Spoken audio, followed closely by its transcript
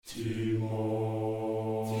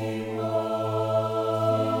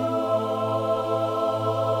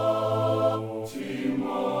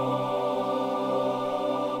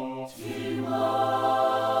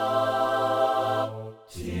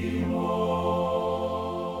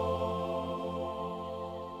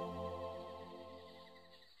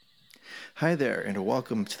Hi there, and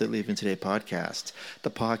welcome to the Leaving Today podcast, the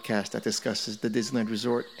podcast that discusses the Disneyland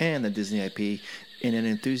Resort and the Disney IP in an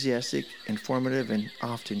enthusiastic, informative, and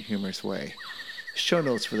often humorous way. Show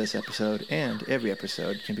notes for this episode and every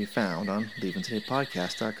episode can be found on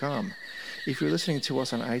leavingtodaypodcast.com. If you're listening to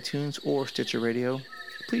us on iTunes or Stitcher Radio,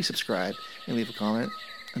 please subscribe and leave a comment.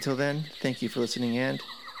 Until then, thank you for listening and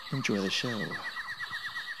enjoy the show.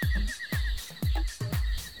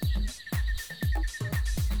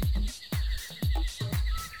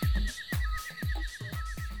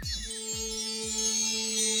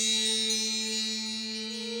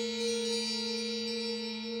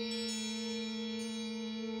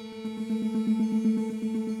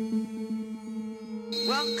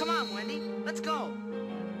 Well, come on, Wendy. Let's go.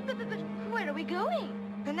 But where are we going?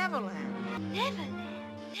 To Neverland. Neverland.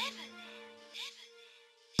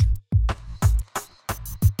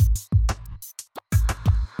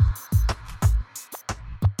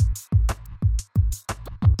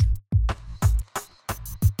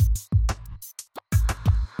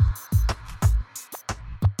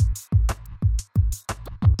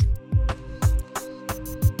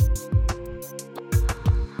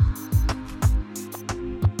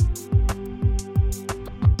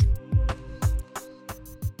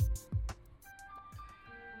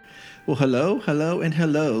 Well,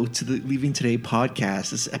 hello to the Leaving Today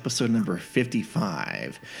podcast. This is episode number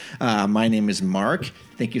 55. My name is Mark.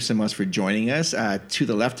 Thank you so much for joining us. To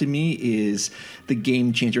the left of me is the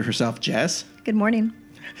game changer herself, Jess. Good morning.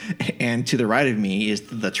 And to the right of me is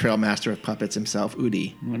the trail master of puppets himself,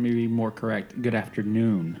 Udi. Let me be more correct. Good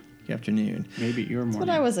afternoon. Good afternoon. Maybe your morning. That's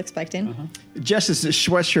what I was expecting. Jess's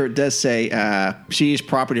sweatshirt does say she is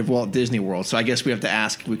property of Walt Disney World, so I guess we have to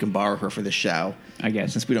ask if we can borrow her for the show. I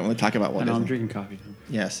guess. Since we don't really talk about Walt And Disney. I'm drinking coffee.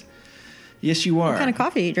 Yes. Yes, you are. What kind of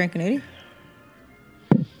coffee are you drinking,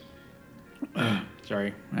 Udi?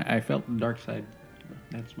 Sorry. I felt the dark side.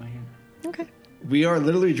 That's my hand. Okay. We are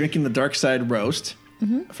literally drinking the Dark Side Roast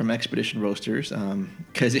from Expedition Roasters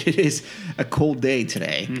because it is a cold day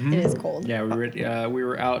today. It is cold. Yeah, we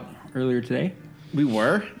were out earlier today. We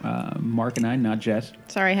were. Mark and I, not Jess,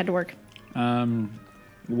 Sorry, I had to work.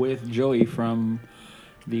 with Joey from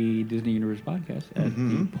the Disney Universe podcast at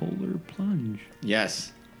the Polar Plunge.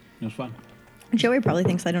 Yes. It was fun. Joey probably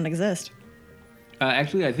thinks I don't exist.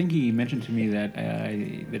 Actually, I think he mentioned to me that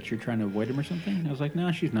that you're trying to avoid him or something. I was like,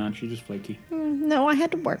 no, she's not. She's just flaky. No, I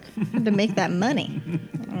had to work to make that money,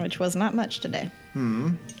 which was not much today.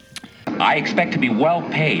 I expect to be well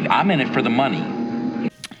paid. I'm in it for the money.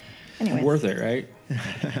 Anyway, Worth it, right?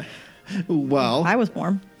 Well. I was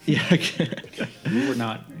warm. Yeah. We were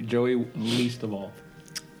not. Joey least of all.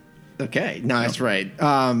 Okay. No, that's right.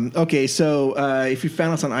 Okay, so if you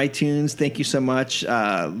found us on iTunes, thank you so much.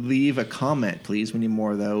 Leave a comment, please. We need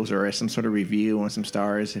more of those, or some sort of review on some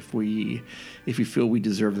stars if you feel we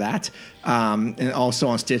deserve that. And also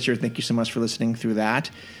on Stitcher, thank you so much for listening through that.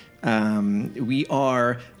 We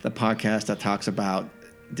are the podcast that talks about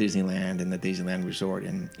Disneyland and the Disneyland Resort.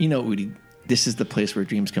 And you know, Udi, this is the place where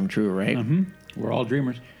dreams come true, right? We're all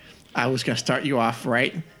dreamers. I was going to start you off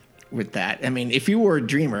right with that. I mean, if you were a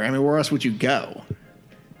dreamer, where else would you go?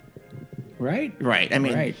 Right? Right. I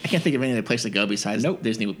mean, Right. I can't think of any other place to go besides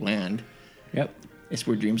Disneyland. Yep. It's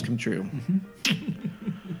where dreams come true.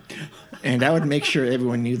 And I would make sure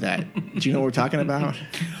everyone knew that. Do you know what we're talking about?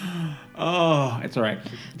 Oh, it's all right.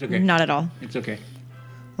 It's okay. Not at all. It's okay.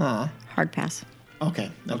 Hard pass. Okay.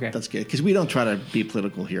 Okay. That's good. Because we don't try to be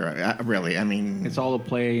political here, really. I mean... It's all a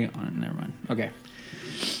play on... Never mind. Okay.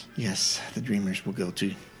 Yes, the dreamers will go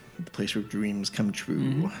to the place where dreams come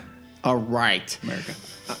true. All right. America.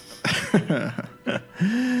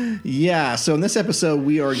 Yeah, so in this episode,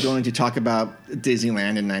 we are going to talk about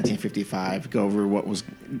Disneyland in 1955, go over what was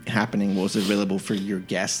happening, what was available for your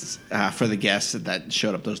guests, for the guests that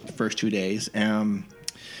showed up those first 2 days.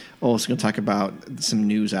 Also going to talk about some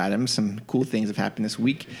news items, some cool things that have happened this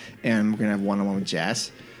week, and we're going to have one-on-one with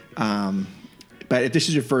Jess. But if this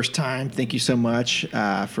is your first time, thank you so much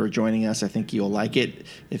for joining us. I think you'll like it.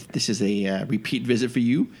 If this is a repeat visit for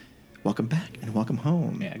you, welcome back and welcome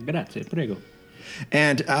home. Yeah, grazie, prego.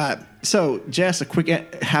 And so, Jess, a quick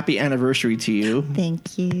happy anniversary to you.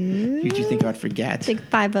 Thank you. Did you think I'd forget? Big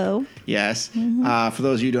 5-0. Yes. For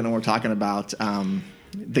those of you who don't know what we're talking about,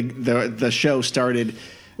 the show started...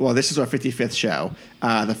 Well, this is our 55th show.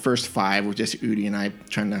 The first 5 were just Udi and I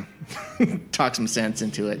trying to talk some sense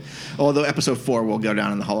into it. Although episode 4 will go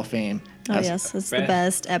down in the Hall of Fame. Oh, yes. It's the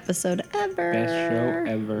best episode ever. Best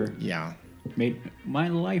show ever. Yeah. My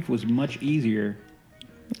life was much easier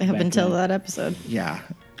Up back until then. that episode. Yeah.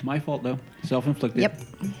 My fault, though. Self-inflicted. Yep.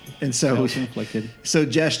 And so, Self-inflicted. so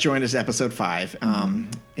Jess joined us episode 5,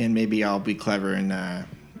 and maybe I'll be clever and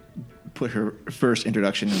put her first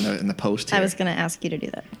introduction in the post here. I was going to ask you to do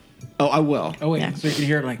that. Oh, I will. Oh, wait. Yeah. So you can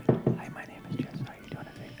hear it like, hi, my name is Jess. How are you doing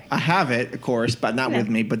today? I have it, of course, but not Yeah. with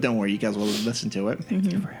me. But don't worry, you guys will listen to it.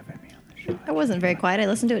 Thank you for having me on the show. I wasn't very quiet. I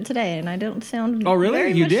listened to it today, and I don't sound Oh, really?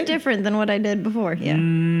 very You much did? different than what I did before.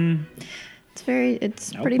 Yeah.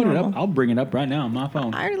 It's I'll pretty put normal. it up. I'll bring it up right now on my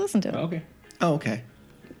phone. I already listened to it. Okay. Oh, okay.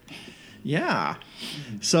 Yeah.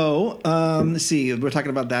 So, let's see. We're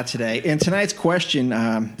talking about that today. And tonight's question,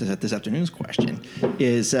 this afternoon's question,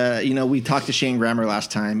 is, we talked to Shane Grammer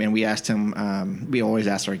last time, and we asked him, we always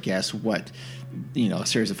ask our guests what, a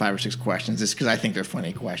series of 5 or 6 questions. It's because I think they're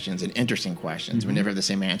funny questions and interesting questions. We never have the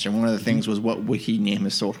same answer. And one of the things was, what would he name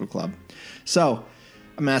his social club? So,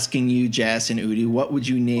 I'm asking you, Jess and Udi, what would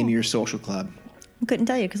you name your social club? I couldn't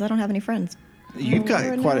tell you because I don't have any friends. You've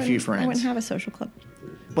got quite a few friends. I wouldn't have a social club.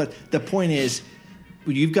 But the point is,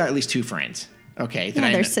 you've got at least 2 friends. Okay.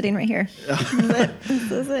 Yeah, they're sitting right here.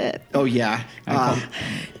 This is it. Oh, yeah.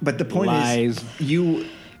 But the point Lies. is, you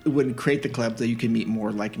would create the club so you can meet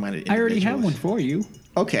more like-minded I individuals. already have one for you.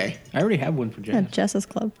 Okay. I already have one for Jess. Yeah, Jess's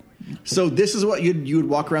club. So this is what you would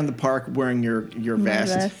walk around the park wearing your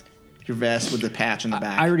vest. vest. Your vest with the patch on the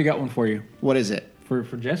back. I already got one for you. What is it? For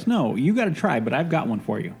Jess? No, you got to try, but I've got one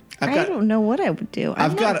for you. I don't know what I would do.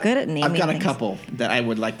 I'm not good at naming I've got a things. couple that I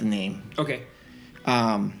would like to name. Okay.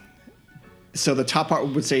 So the top part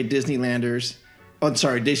would say Disneylanders. Oh,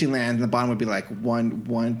 sorry, Disneyland, and the bottom would be like one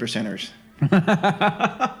percenters.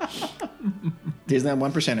 Disneyland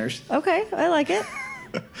 1 percenters. Okay, I like it.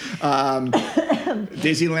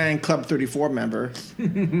 Disneyland Club 34 member.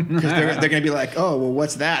 Because they're going to be like, oh, well,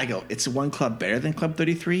 what's that? I go, it's one club better than Club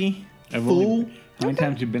 33? I've Fool? only- how many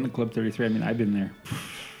times you've been to Club 33? I mean, I've been there.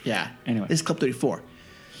 Yeah. Anyway. This is Club 34.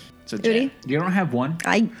 So Udi? You don't have one?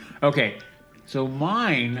 Okay. So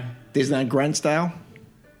mine... Disneyland Grunt style?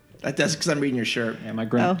 That's because I'm reading your shirt. Yeah, my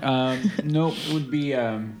grand... no, it would be...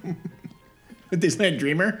 Disneyland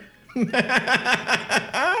Dreamer?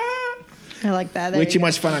 I like that. There Way you too go.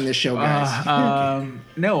 much fun on this show, guys.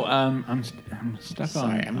 No, I'm stuck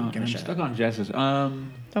Sorry, on... I'm gonna I'm shut stuck up. on Jess's.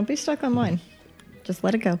 Don't be stuck on mine. Just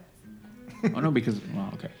let it go. Oh, no, because... Well,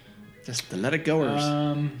 okay. Just the let it goers.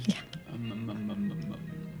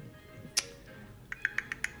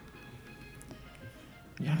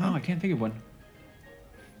 Yeah, no, I can't think of one.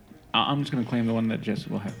 I'm just going to claim the one that Jess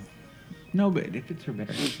will have. No, but it fits her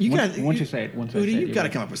better. Once you say it, once I say Udi, it. you've got to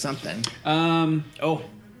come up with something. The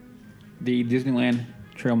Disneyland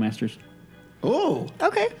Trail Masters. Oh,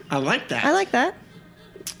 Okay, I like that. I like that.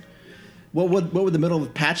 What would the middle of the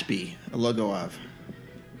patch be a logo of?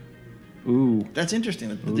 Ooh. That's interesting.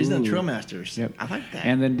 The Disneyland Ooh. Trail Masters. Yep. I like that.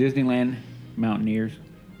 And then Disneyland Mountaineers.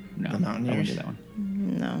 No, The Mountaineers. I wouldn't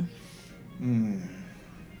do that one. No.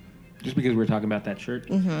 Just because we were talking about that shirt.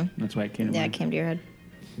 Mm-hmm. That's why it came to Yeah, it mind. came to your head.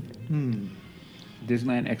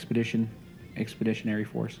 Disneyland Expeditionary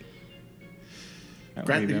Force. That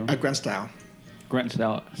would be that one. Grunt style. Grunt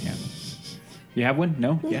style, yeah. You have one?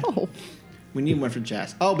 No? Yeah. No. We need one for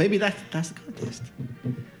Jazz. Oh, maybe that's the contest.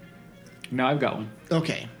 No, I've got one.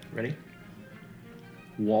 Okay. Ready?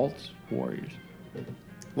 Waltz Warriors.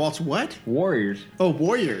 Waltz what? Warriors. Oh,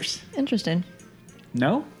 Warriors. Interesting.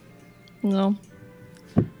 No? No.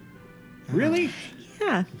 Really?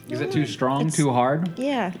 Yeah. Is it too strong? It's- Too hard?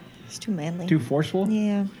 Yeah. It's too manly. Too forceful?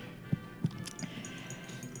 Yeah.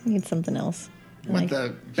 I need something else. I What like,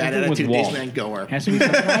 the bad Something with attitude Walt. Disneyland goer. Has to be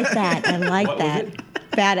something. I like that. I like What was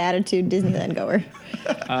that. Bad attitude Disneyland goer.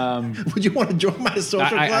 Would you want to join my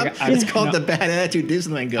social I- club? I- It's called no. the Bad Attitude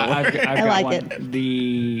Disneyland Goer. I've I got like one. it.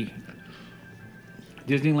 The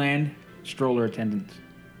Disneyland stroller attendants.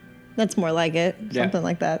 That's more like it. Yeah. Something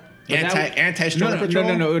like that. Anti-stroller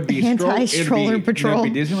patrol? No, it would be Anti-stroller patrol. No,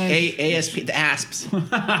 it'd be Disneyland. ASP, the ASPs. The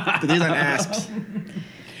Disneyland ASPs.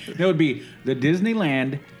 No, it would be the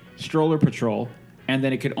Disneyland stroller patrol, and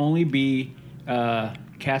then it could only be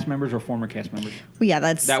cast members or former cast members Well, yeah,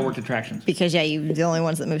 that's that worked attractions. because you're the only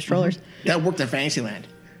ones that move strollers. That worked in Fantasyland.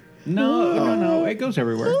 No, it goes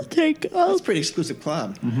everywhere. That's a pretty exclusive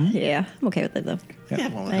club. Yeah, I'm okay with it though. Yeah,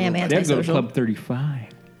 well, I am They have to go to antisocial. Club 35.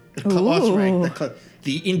 The club, oh, that's right. Ooh. The, club,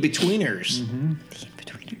 the in-betweeners.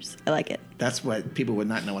 In-betweeners. I like it. That's what people would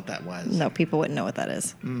not know what that was. No, people wouldn't know what that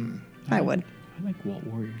is. I would. I like Walt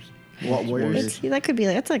Warriors. Walt Warriors. It's, that could be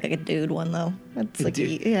like, that's like a dude one though. That's like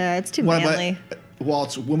dude. yeah, it's too What manly. about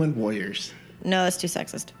Walt's Woman Warriors? No, that's too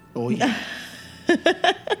sexist. Oh, yeah.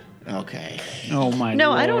 Okay. Oh my!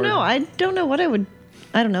 No, I don't Lord. know. I don't know what I would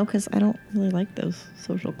I don't know, because I don't really like those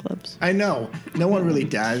social clubs. I know. No one really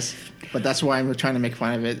does, but that's why I'm trying to make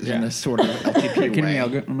fun of it in a sort of LTP Kidding way. me?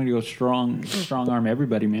 I'm going to go strong arm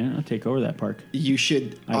everybody, man. I'll take over that park. You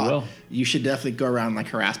should. I will. You should definitely go around and like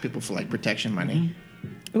harass people for like protection money.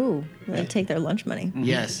 Ooh, they take their lunch money.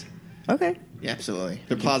 Yes. Okay. Yeah, absolutely.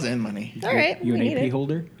 Their Plaza Inn money. All right. You we an need AP it.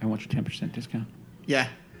 holder? I want your 10% discount. Yeah,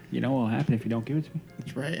 You know what will happen if you don't give it to me?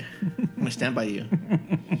 that's right. I'm gonna stand by you.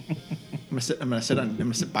 I'm gonna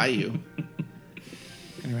sit by you.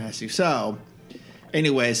 And harass you. So,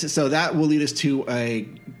 anyways, so that will lead us to a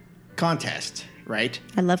contest, right?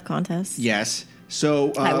 I love contests. Yes.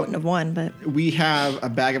 So I wouldn't have won, but we have a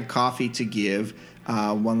bag of coffee to give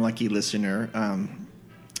one lucky listener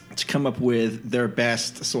to come up with their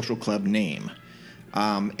best social club name.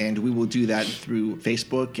 And we will do that through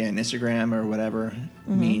Facebook and Instagram or whatever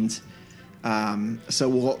means.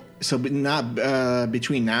 But not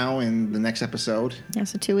between now and the next episode. yeah,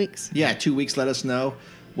 so 2 weeks. Yeah, 2 weeks. Let us know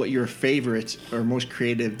what your favorite or most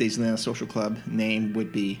creative Disneyland social club name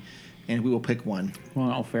would be, and we will pick one. Well,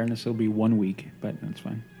 in all fairness, it'll be 1 week, but that's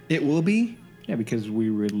fine. It will be. Yeah, because we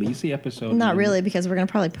release the episode. Not and- really, because we're going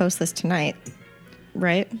to probably post this tonight,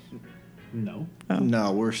 right? No.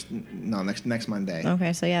 No, next Monday.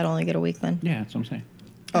 Okay, so yeah, it'll only get a week then. Yeah, that's what I'm saying.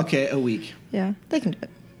 Okay, a week. Yeah, they can do it.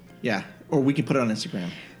 Yeah, or we can put it on Instagram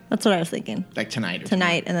That's what I was thinking. like tonight.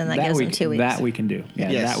 Tonight, and then that gives we, them 2 weeks. That we can do.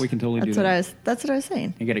 Yeah, Yes. that we can totally do. That's what I was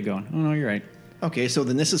saying. And get it going. Oh, no, you're right. Okay, so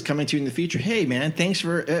then this is coming to you in the future. Hey, man, thanks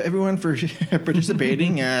for everyone for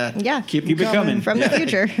participating. Yeah. keep Keep it coming. From the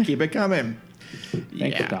future. Keep it coming.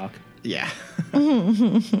 Thanks, yeah. Doc. Yeah.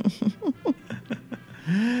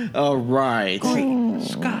 All right.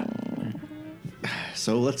 Scott.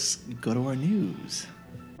 So let's go to our news.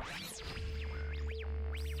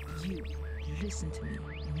 You listen to me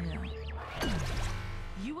now.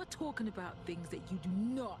 You are talking about things that you do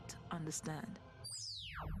not understand.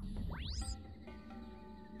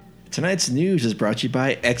 Tonight's news is brought to you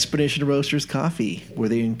by Expedition Roasters Coffee, where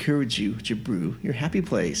they encourage you to brew your happy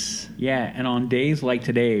place. Yeah, and on days like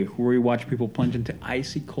today, where we watch people plunge into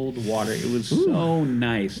icy cold water, it was so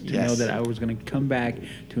nice to know that I was going to come back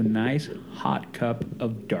to a nice hot cup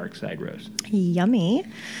of Dark Side Roast. Yummy.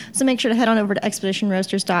 So make sure to head on over to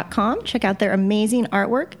expeditionroasters.com. Check out their amazing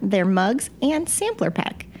artwork, their mugs, and sampler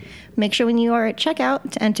pack. Make sure when you are at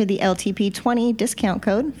checkout to enter the LTP20 discount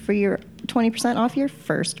code for your 20% off your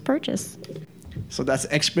first purchase. So that's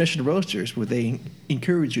Expedition Roasters, where they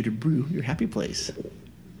encourage you to brew your happy place.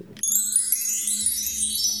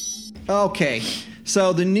 Okay,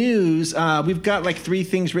 so the news, we've got like 3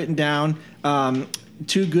 things written down,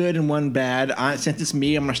 2 good and 1 bad. Since it's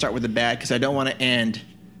me, I'm going to start with the bad because I don't want to end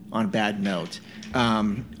on a bad note.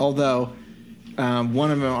 Although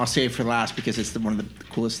one of them I'll save for last because it's one of the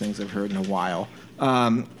coolest things I've heard in a while.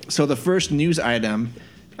 So the first news item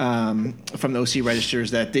from the OC Register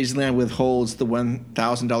is that Disneyland withholds the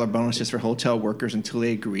 $1,000 bonuses for hotel workers until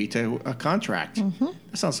they agree to a contract.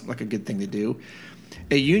 That sounds like a good thing to do.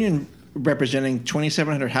 A union representing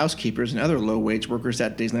 2,700 housekeepers and other low-wage workers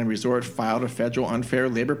at Disneyland Resort filed a federal unfair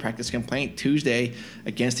labor practice complaint Tuesday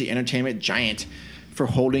against the entertainment giant for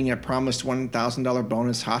holding a promised $1,000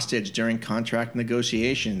 bonus hostage during contract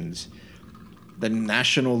negotiations. The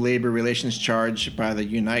National Labor Relations charge by the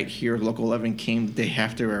Unite Here Local 11 came the day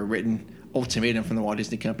after a written ultimatum from the Walt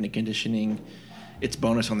Disney Company conditioning its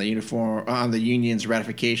bonus on the union's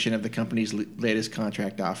ratification of the company's latest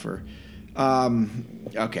contract offer.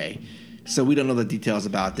 Okay, so we don't know the details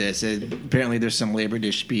about this. Apparently, there's some labor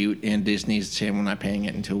dispute, and Disney's saying we're not paying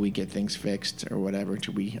it until we get things fixed or whatever.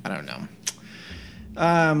 I don't know.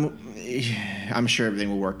 I'm sure everything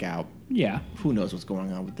will work out. Yeah. Who knows what's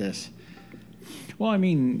going on with this? Well, I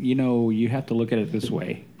mean, you have to look at it this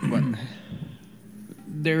way.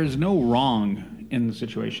 There's no wrong in the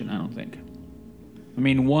situation, I don't think. I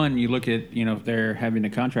mean, one, you look at, if they're having a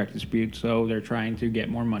contract dispute, so they're trying to get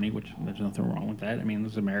more money, which there's nothing wrong with that. I mean,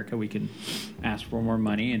 this is America. We can ask for more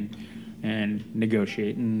money and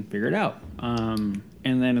negotiate and figure it out. And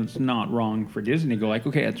then it's not wrong for Disney to go like,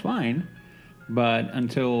 okay, that's fine, but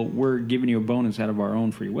until we're giving you a bonus out of our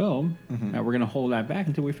own free will, we're going to hold that back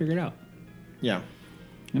until we figure it out. Yeah.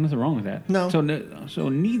 There's nothing wrong with that. No. So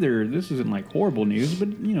neither, this isn't like horrible news, but,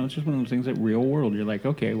 it's just one of those things that real world, you're like,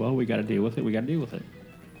 okay, well, we got to deal with it.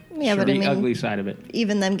 Yeah, but I the mean, ugly side of it.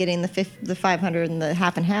 even them getting the 500 and the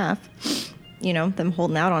half and half, them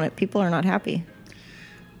holding out on it, people are not happy.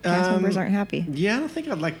 Cast members aren't happy. Yeah, I don't think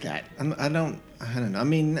I'd like that. I don't know. I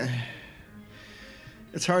mean,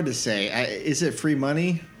 it's hard to say. Is it free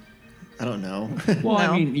money? I don't know. Well,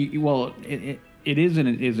 No. I mean, it is and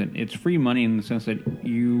it isn't. It's free money in the sense that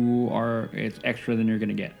it's extra than you're going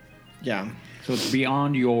to get. Yeah. So it's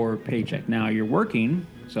beyond your paycheck. Now you're working,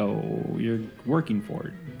 so you're working for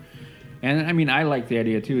it. And I mean, I like the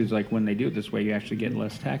idea too. Is like when they do it this way, you actually get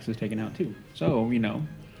less taxes taken out too. So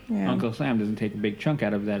Uncle Sam doesn't take a big chunk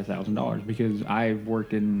out of that $1,000 because I've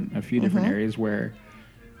worked in a few different areas where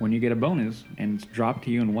when you get a bonus and it's dropped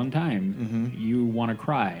to you in one time, you want to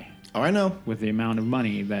cry. Oh, I know. With the amount of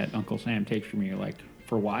money that Uncle Sam takes from you, like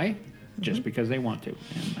for why? Just because they want to.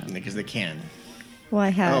 And because they can. Well, I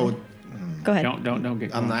have. Oh. Go ahead. Don't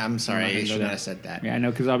get. I'm sorry. I should not have said that. Yeah, I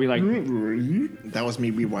know, because I'll be like. That was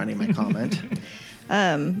me rewinding my comment.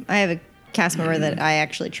 I have a cast member that I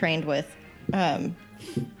actually trained with. And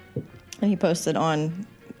he posted on,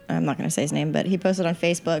 I'm not going to say his name, but he posted on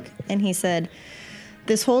Facebook, and he said,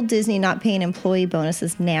 "This whole Disney not paying employee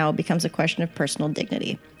bonuses now becomes a question of personal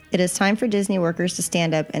dignity. It is time for Disney workers to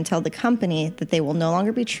stand up and tell the company that they will no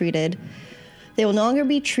longer be treated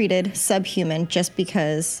subhuman just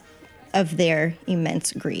because of their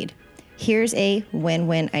immense greed. Here's a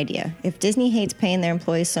win-win idea. If Disney hates paying their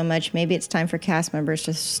employees so much, maybe it's time for cast members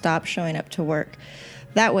to stop showing up to work.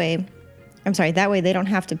 That way they don't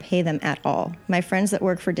have to pay them at all. My friends that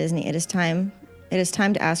work for Disney, it is time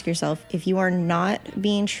to ask yourself, if you are not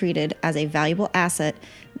being treated as a valuable asset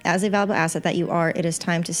that you are, it is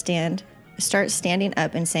time to start standing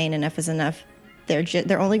up and saying enough is enough.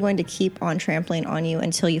 They're only going to keep on trampling on you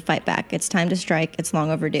until you fight back. It's time to strike. It's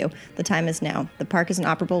long overdue. The time is now. The park is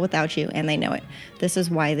inoperable without you, and they know it. This is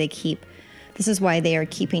why they are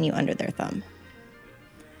keeping you under their thumb."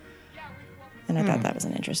 And I thought that was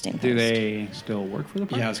an interesting post. Do they still work for the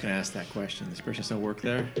park? Yeah, I was going to ask that question. Does this person still work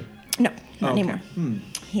there? No, not Okay. anymore.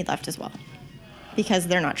 He left as well because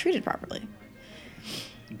they're not treated properly.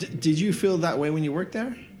 Did you feel that way when you worked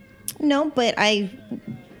there? No, but I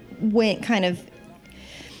went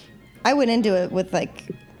into it with like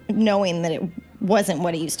knowing that it wasn't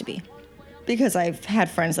what it used to be, because I've had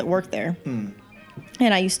friends that worked there, and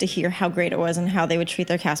I used to hear how great it was and how they would treat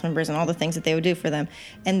their cast members and all the things that they would do for them.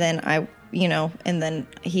 And then I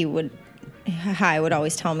would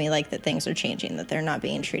always tell me like that things are changing, that they're not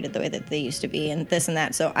being treated the way that they used to be, and this and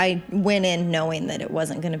that. So I went in knowing that it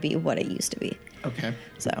wasn't going to be what it used to be. Okay.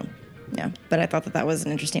 So, yeah, but I thought that was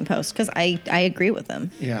an interesting post because I agree with them.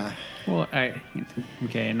 Yeah. Well, and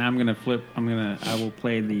I'm gonna flip. I will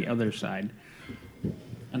play the other side.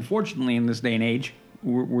 Unfortunately, in this day and age,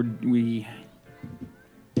 we.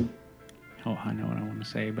 Oh, I know what I want to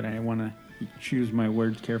say, but I want to choose my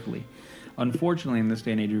words carefully. Unfortunately, in this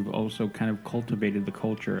day and age, we've also kind of cultivated the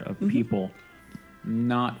culture of people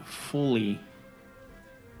not fully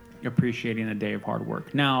appreciating a day of hard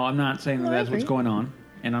work. Now, I'm not saying that's what's going on,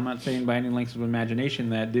 and I'm not saying by any lengths of imagination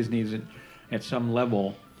that Disney's at some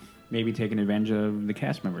level maybe taking advantage of the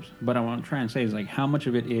cast members. But what I'm trying to say is, like, how much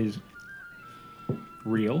of it is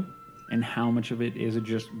real and how much of it is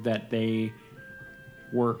just that they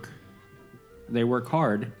work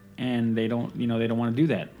hard and they don't want to do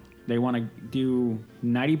that. They want to do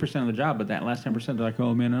 90% of the job, but that last 10%, they're like,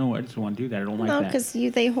 "Oh man, no, I just want to do that. I don't like that." No, because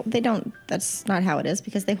they don't. That's not how it is,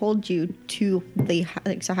 because they hold you to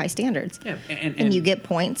high standards. Yeah, and you get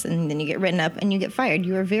points, and then you get written up, and you get fired.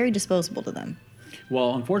 You are very disposable to them.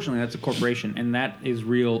 Well, unfortunately, that's a corporation, and that is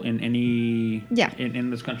real in any in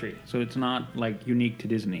this country. So it's not like unique to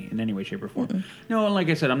Disney in any way, shape, or form. Mm-mm. No, and like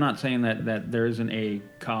I said, I'm not saying that there isn't a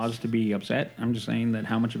cause to be upset. I'm just saying that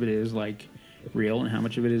how much of it is like real and how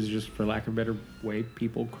much of it is just, for lack of a better way,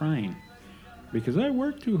 people crying. Because I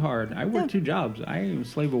work too hard. I work 2 jobs. I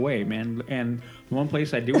slave away, man. And the one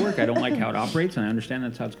place I do work, I don't like how it operates, and I understand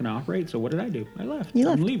that's how it's going to operate. So what did I do? I left. You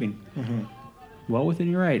left. I'm leaving. Mm-hmm. Well within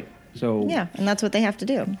your right. So yeah, and that's what they have to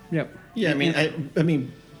do. Yep. Yeah, I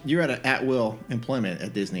mean, you're at will employment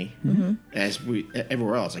at Disney, as we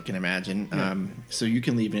everywhere else, I can imagine. Yeah. So you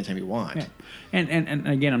can leave anytime you want. Yeah. And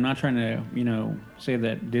again, I'm not trying to say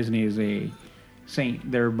that Disney is a saint.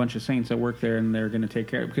 There are a bunch of saints that work there and they're going to take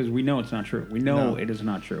care of it, because we know it's not true. We know it is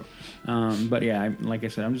not true. But yeah, like I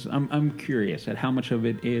said, I'm curious at how much of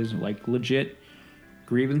it is like legit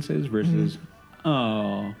grievances versus.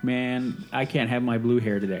 Oh man, I can't have my blue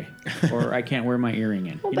hair today, or I can't wear my earring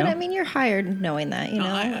in. Well, but I mean, you're hired knowing that,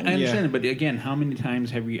 I understand it, but again, how many times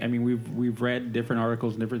have we? I mean, we've read different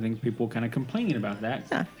articles and different things, people kind of complaining about that.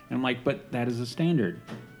 Yeah. And I'm like, but that is a standard.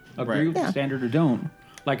 Agree with the standard or don't.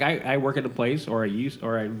 Like I work at a place, or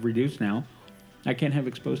I reduce now. I can't have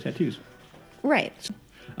exposed tattoos. Right.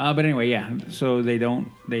 But anyway, yeah. So they don't.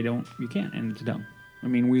 You can't, and it's dumb. I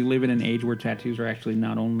mean, we live in an age where tattoos are actually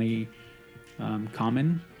not only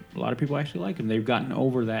common, a lot of people actually like them. They've gotten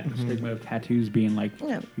over that stigma of tattoos being like,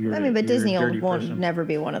 Yeah. you're, I mean, but you're a Disney dirty won't person. never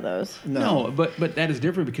be one of those. No, but that is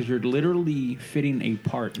different because you're literally fitting a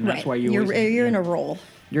part, and that's why you're always, in a role.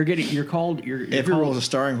 You're called. You're Every called, role is a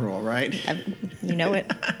starring role, right? You know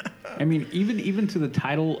it. I mean, even to the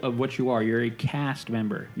title of what you are, you're a cast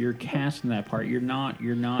member. You're cast in that part. You're not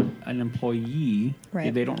an employee.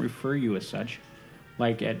 Right. They don't refer you as such.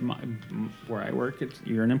 Like where I work,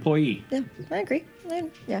 you're an employee. Yeah, I agree.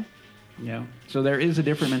 Yeah. Yeah. So there is a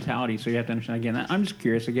different mentality. So you have to understand. Again, I'm just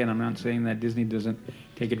curious. Again, I'm not saying that Disney doesn't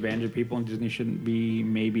take advantage of people, and Disney shouldn't be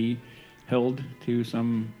maybe held to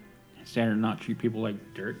some standard, not treat people like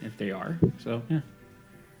dirt if they are. So yeah,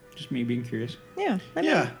 just me being curious. Yeah. I mean,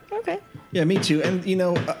 Yeah. Okay. Yeah, me too. And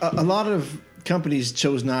a lot of companies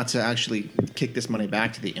chose not to actually kick this money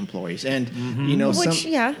back to the employees. And Which,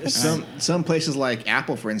 some places like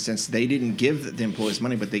Apple, for instance, they didn't give the employees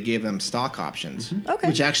money, but they gave them stock options, Okay.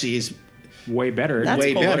 which actually is Way better. That's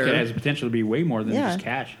way cool. better. It has the potential to be way more than Yeah. just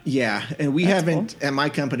cash. Yeah, and we That's haven't at my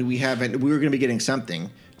company. We were going to be getting something.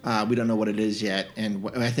 We don't know what it is yet, and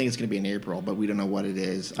I think it's going to be in April, but we don't know what it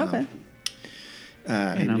is. Okay.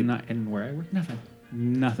 And I'm not in where I work.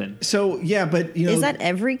 Nothing. So yeah, but Is that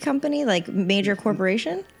every company, like major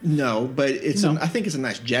corporation? no? But it's No. I think it's a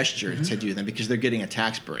nice gesture to do them because they're getting a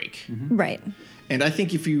tax break, Right. and I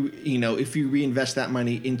think if you reinvest that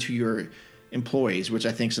money into your employees, which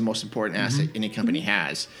I think is the most important asset any company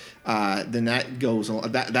has, then that goes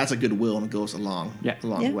that's a goodwill and it goes a long Yeah.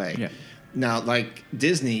 Yeah. way. Yeah. Now, like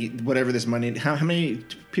Disney, whatever this money, how many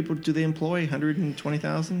people do they employ?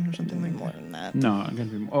 120,000 or something like More that. than that. No, I'm gonna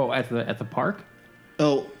be. Oh, at the park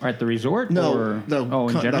Oh, or at the resort? No, Or, no, Oh,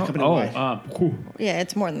 in not general. company-wide. Whew. Yeah,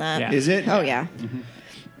 it's more than that. Yeah. is it? Oh yeah.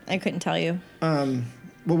 I couldn't tell you. Well,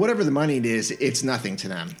 whatever the money it is, it's nothing to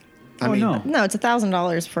them. No. No, it's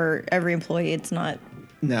 $1,000 for every employee. It's not.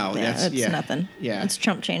 No, Yeah, it's nothing. Yeah, It's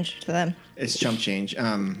chump change to them. it's chump change.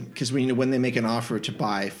 Because when they make an offer to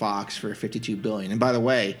buy Fox for $52 billion, and by the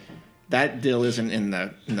way, that deal isn't in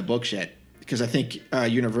the books yet, because I think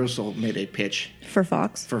Universal made a pitch For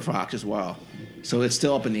Fox. for Fox as well, so it's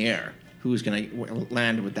still up in the air. Who's going to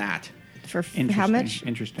land with that? For how much?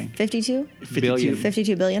 Interesting. 52? 52.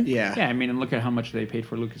 52 billion? Yeah, Yeah, I mean, and look at how much they paid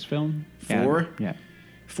for Lucasfilm. Four? Yeah.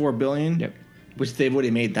 $4 billion. Yep. Which they've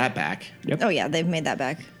already made that back. Yep. Oh yeah, they've made that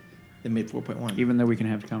back. They made 4.1. Even though we can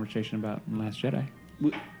have a conversation about Last Jedi.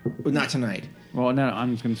 But not tonight. Well, no,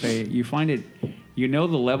 I'm just going to say you find it. You know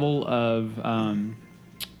the level of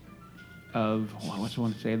what's the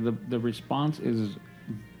one to say? The response is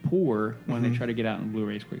poor when they try to get out on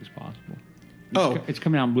Blu-ray as quick as possible. It's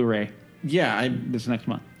coming out on Blu-ray Yeah, this next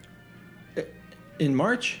month. in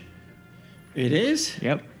March. It is.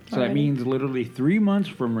 Yep. So that means literally 3 months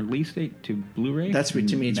from release date to Blu-ray. To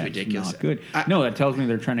me, it's That's ridiculous. Not good. I- No, that tells me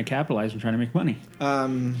they're trying to capitalize and trying to make money.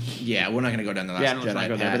 Yeah, we're not going to go down the last Yeah, let's Jedi not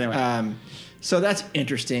go there, path. but anyway. So that's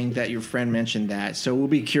interesting that your friend mentioned that. So we'll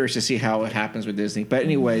be curious to see how it happens with Disney. But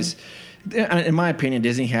anyways, in my opinion,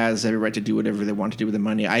 Disney has every right to do whatever they want to do with the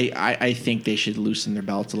money. I think they should loosen their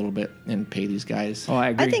belts a little bit and pay these guys. Oh, I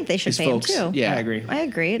agree. I think they should These pay them folks, too. yeah. I agree. I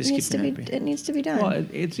agree. It Just needs keep to them be. happy. It needs to be done. Well,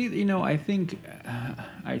 it's either I think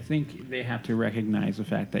they have to recognize the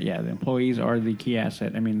fact that the employees are the key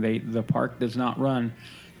asset. I mean, the park does not run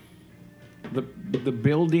the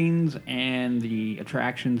buildings and the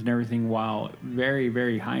attractions and everything. While very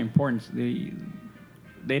very high importance, they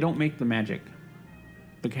don't make the magic.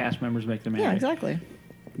 The cast members make the magic. yeah, exactly.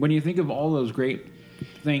 When you think of all those great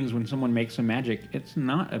things, when someone makes some magic, it's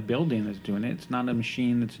not a building that's doing it. It's not a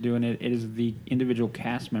machine that's doing it. It is the individual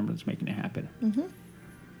cast member that's making it happen. Mm-hmm.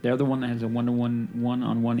 They're the one that has a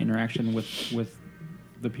one-on-one interaction with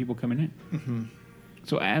the people coming in. Mm-hmm.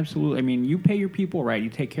 So absolutely, I mean, you pay your people right. You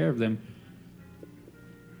take care of them.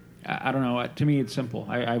 I don't know. To me, it's simple.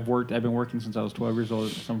 I've been working since I was 12 years old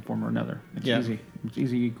in some form or another. It's easy. It's an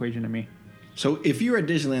easy equation to me. So if you're at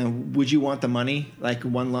Disneyland, would you want the money, like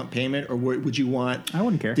one lump payment, or would you want I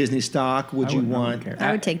wouldn't care. Disney stock? Would I you wouldn't want care.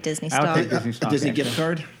 I would take Disney I would stock. take Disney stock, a Disney actually. gift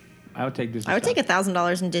card? I would take Disney I would stock. take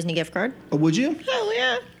 $1,000 in Disney gift card. Or would you? Hell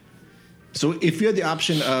yeah. So if you had the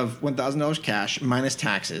option of $1,000 cash minus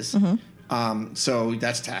taxes, so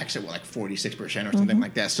that's taxed at like 46% or something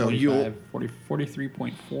like that. So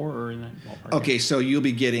 43.4 or in that ballpark. okay, so you'll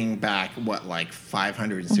be getting back what, like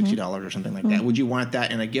 $560 or something like that. Would you want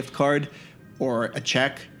that in a gift card or a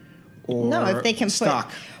check or No, if they can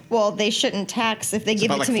stock? Well, they shouldn't tax if they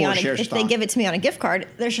give about it to like me 4 on shares if they stock. give it to me on a gift card.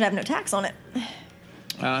 There should have no tax on it.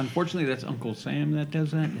 Unfortunately, that's Uncle Sam that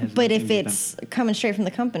does that. It has But nothing if to do it's coming straight from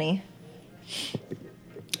the company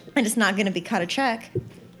and it's not going to be cut a check,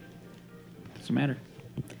 doesn't matter.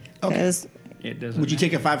 Okay. because it doesn't. Would you matter.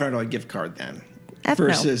 take a $500 gift card then? F no.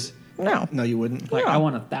 Versus No, you wouldn't. Like No. I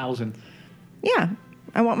want 1,000. Yeah,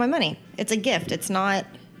 I want my money. It's a gift. It's not.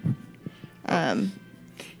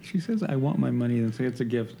 She says, "I want my money," and say it's a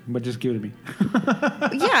gift, but just give it to me.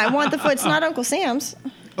 Yeah, I want the foot. It's not Uncle Sam's.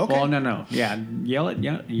 Okay. Well, no. Yeah, yell at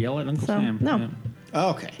Uncle So, Sam. no. Yeah.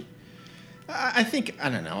 Okay. I think I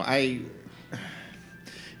don't know.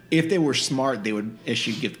 If they were smart, they would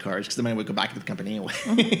issue gift cards because the money would go back to the company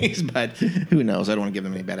anyways. But who knows? I don't want to give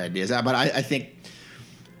them any bad ideas. But I think.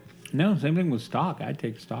 No, same thing with stock. I'd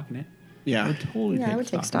take stock in it. Yeah. I would totally Yeah, take I would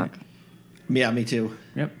take stock. in Yeah, me too.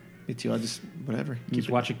 it. Yep. Me too. I'll just whatever. Just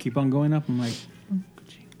watch it keep on going up. I'm like,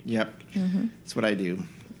 Yep. That's what I do.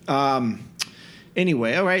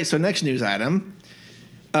 Anyway, all right. So next news item.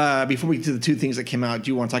 Before we get to the two things that came out,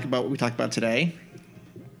 do you want to talk about what we talked about today?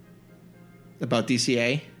 About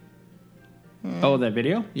DCA? oh, that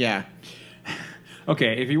video? Yeah.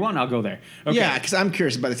 Okay, if you want, I'll go there. Okay. Yeah, because I'm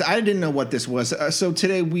curious about this. I didn't know what this was. So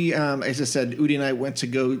today we, as I said, Udi and I went to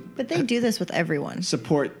go But they do this with everyone.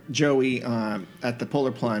 support Joey at the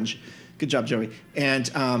Polar Plunge. Good job, Joey.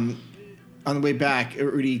 And on the way back,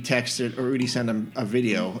 Udi sent him a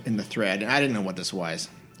video in the thread, and I didn't know what this was.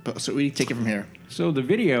 So Udi, take it from here. So the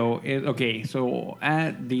video is okay. So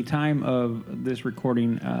at the time of this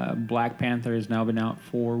recording, Black Panther has now been out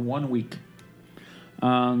for 1 week,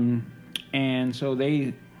 and so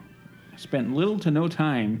they spent little to no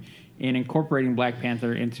time in incorporating Black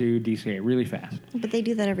Panther into DCA really fast. But they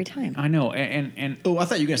do that every time. I know, and Oh, I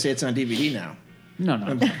thought you were going to say it's on DVD now.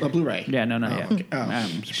 no, A Blu-ray. yeah, no, Oh, yeah. okay. Oh,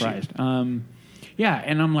 I'm surprised. Yeah,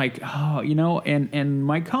 and I'm like, oh, and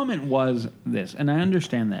my comment was this, and I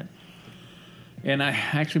understand that. And I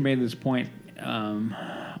actually made this point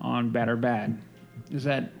on Bad or Bad, is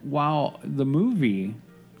that while the movie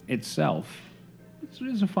itself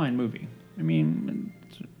is a fine movie, I mean,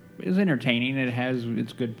 it's entertaining, it has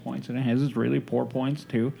its good points, and it has its really poor points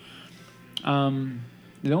too. The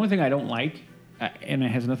only thing I don't like, and it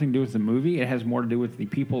has nothing to do with the movie, it has more to do with the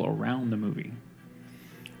people around the movie.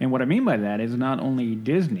 And what I mean by that is not only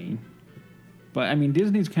Disney, but I mean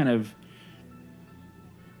Disney's taking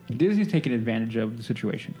advantage of the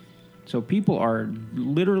situation. So people are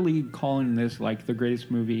literally calling this like the greatest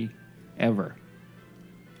movie ever.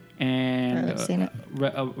 And I've seen it.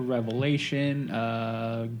 A revelation,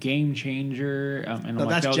 game changer. And I'm No,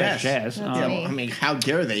 like, that's Jess. Jess. Yeah, me. I mean, how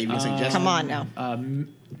dare they even suggest Come it? on now.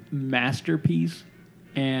 Masterpiece.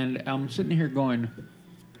 And I'm sitting here going,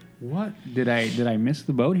 what did I miss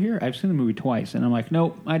the boat here? I've seen the movie twice, and I'm like,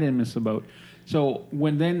 nope, I didn't miss the boat. So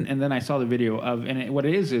then I saw the video of, and what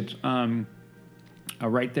it is, it's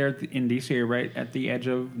right there in DC, right at the edge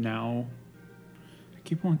of now. I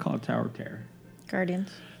keep wanting to call it Tower of Terror.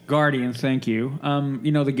 Guardians, thank you.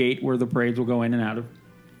 The gate where the parades will go in and out of.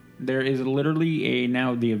 There is literally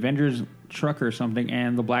now the Avengers truck or something,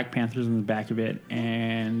 and the Black Panthers in the back of it,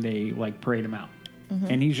 and they like parade him out,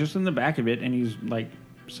 and he's just in the back of it, and he's like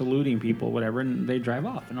saluting people, whatever, and they drive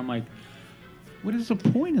off, and I'm like, what is the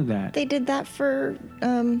point of that? They did that for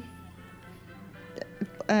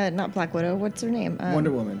not Black Widow. What's her name?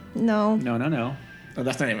 Wonder Woman. No. No. Oh,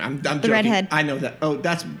 that's not even. I'm joking. redhead. I know that. Oh,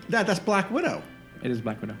 that's Black Widow. It is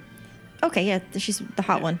Black Widow. Okay, yeah, she's the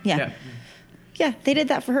hot one. Yeah. Yeah, they did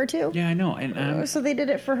that for her too. Yeah, I know, and So they did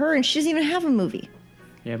it for her, and she doesn't even have a movie.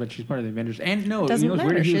 yeah, but she's part of the Avengers. And no, Doesn't what's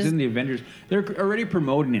matter, weird? He was she's- in the Avengers. They're already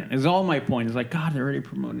promoting it. Is all my point. Is like, God, they're already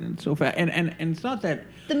promoting it so fast. And it's not that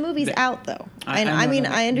The movie's out though, I and know, I mean,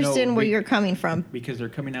 no, I understand no, where be- you're coming from. because they're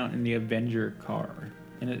coming out in the Avenger car,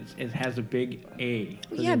 and it has a big A.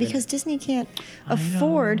 for the Yeah, Avenger. because Disney can't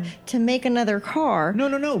afford to make another car,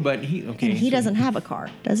 No, but he and he so doesn't have a car,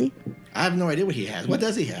 does he? I have no idea what he has. What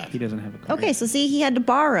does he have? He doesn't have a car. Okay, so see, he had to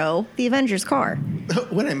borrow the Avengers car.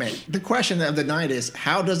 Wait a minute. The question of the night is: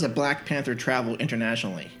 how does a Black Panther travel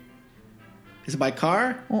internationally? Is it by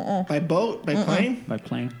car? By boat? By plane? By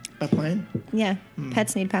plane. By plane? Yeah,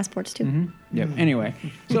 pets need passports too. Yep. Anyway,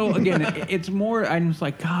 so again, it's more. I'm just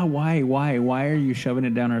like, God, why are you shoving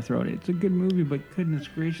it down our throat? It's a good movie, but goodness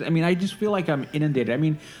gracious, I mean, I just feel like I'm inundated. I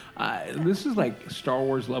mean, this is like Star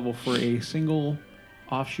Wars level for a single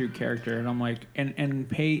offshoot character, and I'm like, and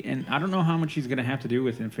I don't know how much he's going to have to do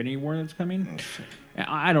with Infinity War that's coming.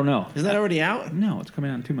 I don't know. Isn't that already out? No, it's coming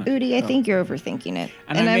out in 2 months. Udi, I think you're overthinking it,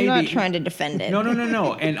 And and I I'm may not be- trying to defend it.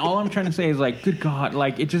 No. And all I'm trying to say is like, good God,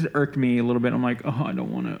 like it just irked me a little bit. I'm like, oh, I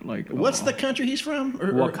don't want to like. What's the country he's from?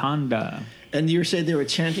 Wakanda? And you said they were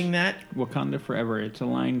chanting that? Wakanda forever. It's a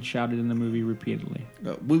line shouted in the movie repeatedly.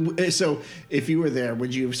 So if you were there,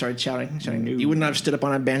 would you have started shouting? No. You would not have stood up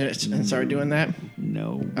on a bench and started doing that?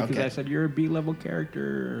 No, because Okay. I said you're a B-level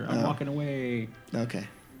character. I'm Oh. walking away. Okay.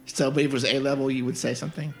 So, but if it was A level, you would say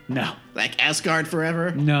something No. like Asgard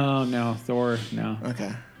forever. No. Thor, no.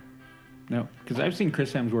 Okay. No. Because I've seen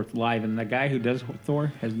Chris Hemsworth live, and the guy who does Thor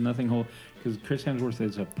has nothing because Chris Hemsworth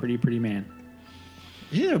is a pretty man.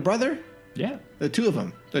 Is he a brother? Yeah. The two of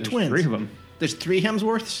them. They're There's twins. 3 of them. There's 3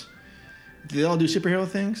 Hemsworths. Do they all do superhero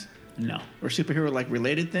things No. or superhero like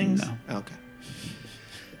related things? No. Okay.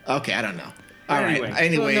 Okay, I don't know. All right. Anyway,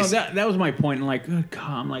 Anyways, so, no, that was my point. Like, oh, God,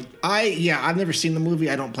 I'm like, I've never seen the movie.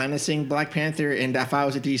 I don't plan on seeing Black Panther. And if I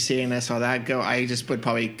was at DC and I saw that go, I just would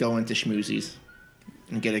probably go into Schmoozies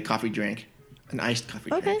and get a coffee drink, an iced coffee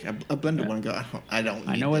drink, a blended one. Go. I don't.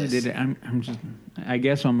 I need know what this. it did. I'm just. I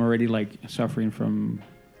guess I'm already like suffering from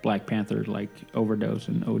Black Panther like overdose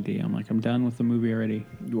and OD. I'm like, I'm done with the movie already.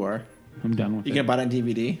 You are. I'm done with You it. gonna buy it on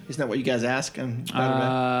DVD? Isn't that what you guys ask? No,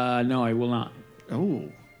 I will not. Oh.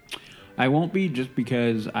 I won't be just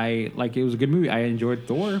because it was a good movie. I enjoyed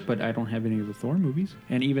Thor, but I don't have any of the Thor movies.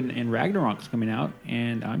 And even in Ragnarok's coming out,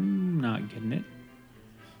 and I'm not getting it.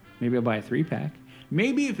 Maybe I'll buy a 3-pack.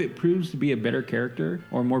 Maybe if it proves to be a better character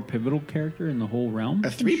or more pivotal character in the whole realm. A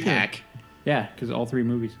 3-pack? Sure. Yeah, because all 3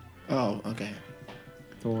 movies. Oh, okay.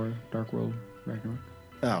 Thor, Dark World, Ragnarok.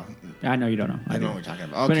 Oh. I know you don't know. I know what we're talking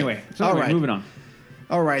about. But Okay. anyway, All right. moving on.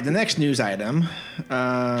 All right, the next news item. Because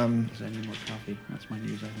I need more coffee. That's my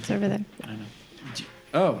news item. It's over there. I know.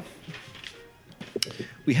 Oh.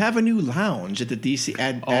 We have a new lounge at the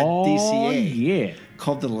DCA Yeah.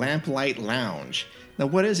 called the Lamplight Lounge. Now,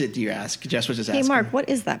 what is it, do you ask? Jess was just asking. Hey, Mark, what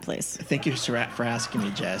is that place? Thank you for asking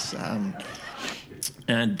me, Jess.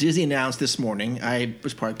 And Disney announced this morning, I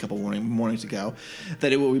was part of a couple mornings ago,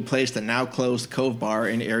 that it will replace the now closed Cove Bar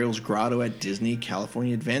in Ariel's Grotto at Disney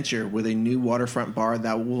California Adventure with a new waterfront bar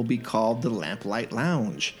that will be called the Lamplight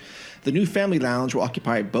Lounge. The new family lounge will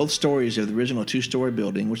occupy both stories of the original 2-story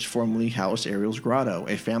building, which formerly housed Ariel's Grotto,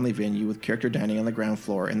 a family venue with character dining on the ground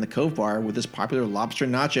floor, and the Cove Bar with its popular lobster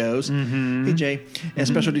nachos, hey Jay, and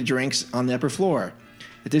specialty drinks on the upper floor.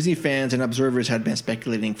 The Disney fans and observers had been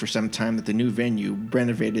speculating for some time that the new venue,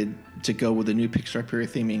 renovated to go with the new Pixar Pier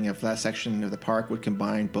theming of that section of the park, would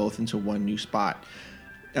combine both into one new spot.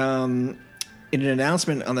 In an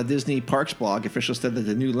announcement on the Disney Parks blog, officials said that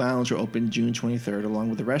the new lounge will open June 23rd, along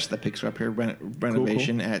with the rest of the Pixar Pier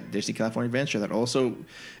renovation at Disney California Adventure. That also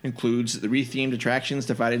includes the rethemed attractions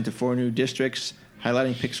divided into 4 new districts,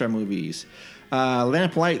 highlighting Pixar movies.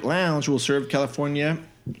 Lamplight Lounge will serve California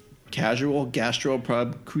casual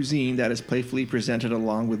gastropub cuisine that is playfully presented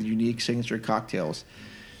along with unique signature cocktails.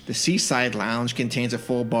 The Seaside Lounge contains a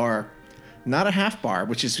full bar, not a half bar,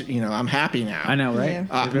 which is, I'm happy now. I know, right?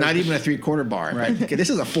 Not even a 3/4 bar. Right. Okay, this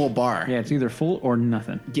is a full bar. Yeah, it's either full or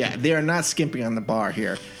nothing. Yeah, they are not skimping on the bar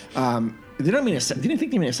here. They don't mean they didn't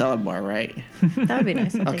think they mean a salad bar, right? That would be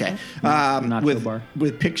nice. I'll take Okay. that. Nacho bar.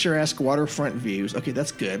 With picturesque waterfront views. Okay,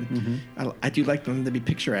 that's good. I do like them to be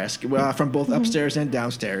picturesque. Well, from both upstairs and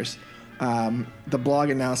downstairs. The blog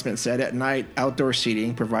announcement said, at night, outdoor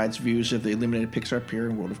seating provides views of the illuminated Pixar Pier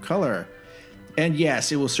and World of Color. And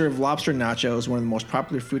yes, it will serve lobster nachos, one of the most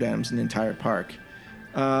popular food items in the entire park.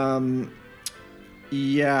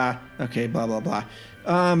 Yeah. Okay, blah, blah, blah.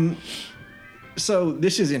 So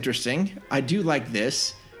this is interesting. I do like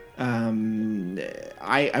this.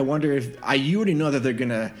 I wonder if you already know that they're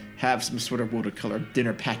gonna have some sort of watercolor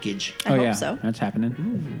dinner package. I hope yeah, so. that's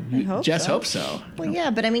happening. I hope Jess so. hopes so. Well, yeah,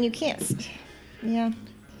 but I mean, you can't. Yeah.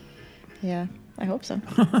 Yeah, I hope so.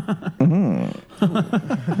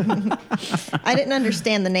 I didn't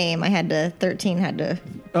understand the name. 13 had to.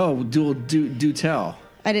 Oh, do tell.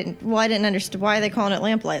 I didn't understand. Why are they calling it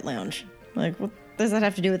Lamplight Lounge? Like, what does that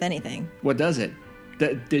have to do with anything? What does it?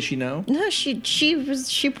 Did she know? No, she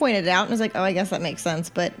pointed it out and was like, oh, I guess that makes sense.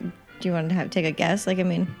 But do you want to take a guess? Like, I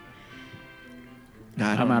mean,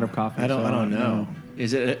 I'm out of coffee. I don't know.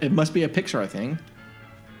 Is it? It must be a Pixar thing.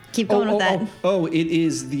 keep going with that. Oh, it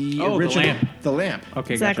is the Oh, the original. lamp. The lamp.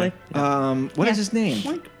 Okay, Exactly. Gotcha. What is Yeah. his name?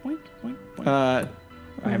 Boink, boink, boink, boink. I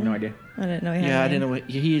I have no idea. I didn't know he had yeah, a I name. didn't know what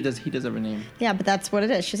he does. He does have a name. Yeah, but that's what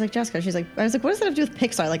it is. She's like, Jessica. She's like, I was like, what does that have to do with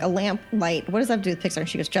Pixar? Like a lamp light. What does that have to do with Pixar? And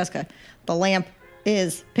she goes, Jessica, the lamp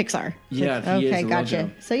is Pixar. Yeah, Like, he is okay, the gotcha.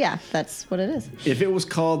 logo. So yeah, that's what it is. If it was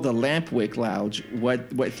called the Lampwick Lounge, what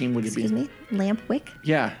theme would it Excuse be? me, lamp wick.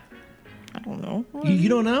 Yeah, I don't know. you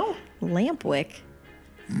don't know? Lamp wick.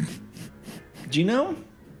 Do you know?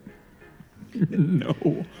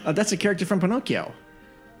 No. That's a character from Pinocchio,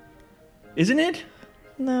 isn't it?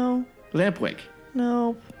 No, Lampwick.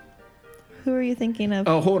 no. Who are you thinking of?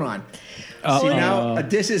 Oh, hold on. See now,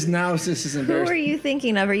 this is Who are embarrassing. you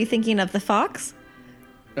thinking of? Are you thinking of the fox?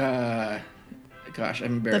 Gosh, I'm The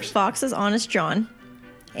embarrassed. fox is Honest John,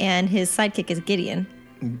 and his sidekick is Gideon.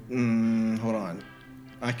 Hold on.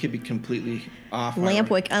 I could be completely off.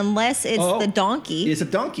 Lampwick, unless it's the donkey. It's a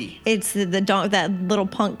donkey. It's that little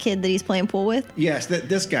punk kid that he's playing pool with. Yes,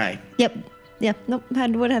 this guy. Yep. Nope.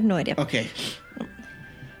 Would have no idea. Okay.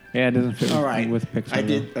 Yeah, it doesn't fit All right. with Pixar. I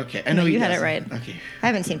did. Okay. I know you he had it doesn't. right. Okay. I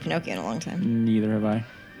haven't seen Pinocchio in a long time. Neither have I.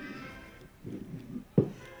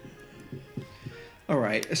 All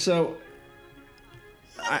right. So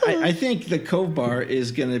I think the Cove Bar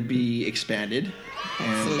is going to be expanded.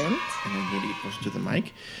 Excellent. And I need to get closer to the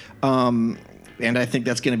mic. And I think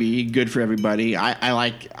that's going to be good for everybody.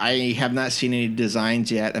 I have not seen any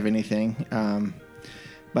designs yet of anything.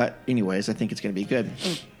 But anyways, I think it's going to be good.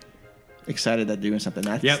 Excited that doing something.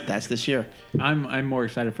 That's this year. I'm more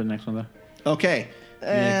excited for the next one though. Okay.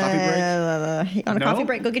 Coffee break? On a coffee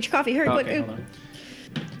break. Go get your coffee. Hurry, quick. Okay, hold on.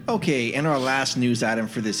 Okay, and our last news item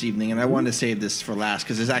for this evening, and I wanted to save this for last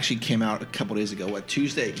because this actually came out a couple days ago. What,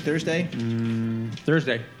 Thursday?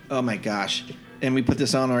 Thursday. Oh my gosh. And we put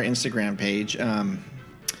this on our Instagram page.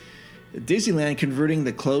 Disneyland converting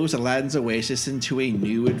the closed Aladdin's Oasis into a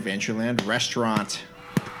new Adventureland restaurant.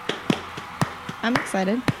 I'm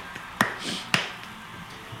excited.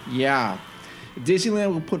 Yeah.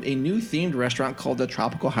 Disneyland will put a new themed restaurant called the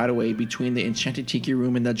Tropical Hideaway between the Enchanted Tiki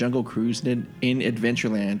Room and the Jungle Cruise in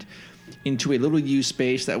Adventureland into a little used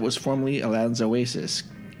space that was formerly Aladdin's Oasis.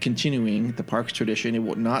 Continuing the park's tradition, it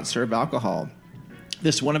will not serve alcohol.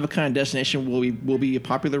 This one-of-a-kind destination will be a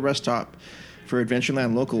popular rest stop for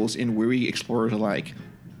Adventureland locals and weary explorers alike.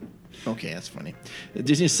 Okay, that's funny.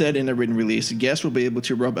 Disney said in a written release, guests will be able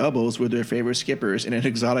to rub elbows with their favorite skippers in an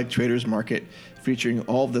exotic traders market featuring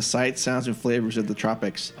all of the sights, sounds, and flavors of the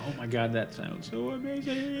tropics. Oh my God, that sounds so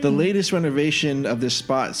amazing. The latest renovation of this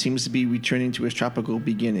spot seems to be returning to its tropical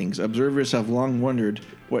beginnings. Observers have long wondered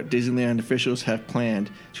what Disneyland officials have planned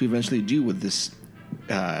to eventually do with this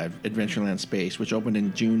Adventureland space, which opened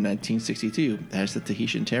in June 1962 as the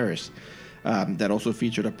Tahitian Terrace, that also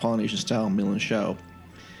featured a Polynesian-style meal and show.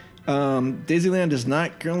 Disneyland does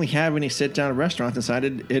not currently have any sit-down restaurants inside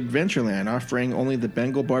Adventureland, offering only the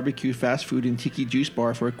Bengal barbecue fast food and tiki juice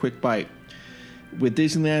bar for a quick bite. With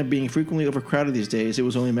Disneyland being frequently overcrowded these days, it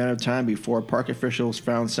was only a matter of time before park officials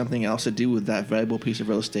found something else to do with that valuable piece of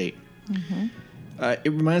real estate. Mm-hmm.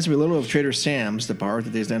 It reminds me a little of Trader Sam's, the bar at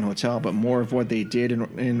the Disneyland Hotel, but more of what they did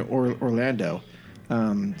in Orlando,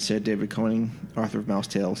 said David Koenig, author of Mouse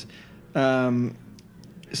Tales.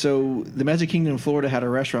 So the Magic Kingdom in Florida had a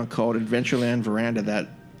restaurant called Adventureland Veranda that,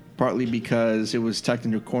 partly because it was tucked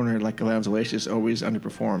into a corner like Aladdin's Oasis, always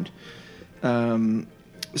underperformed.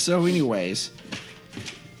 So anyways,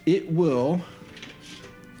 it will...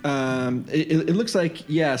 It looks like,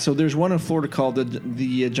 yeah, so there's one in Florida called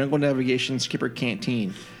the Jungle Navigation Skipper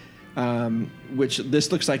Canteen, which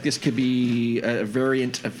this looks like this could be a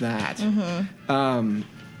variant of that. Mm-hmm.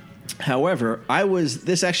 However,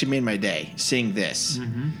 this actually made my day, seeing this.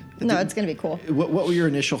 Mm-hmm. No, it's going to be cool. What were your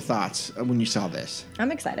initial thoughts when you saw this?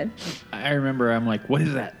 I'm excited. I remember I'm like, what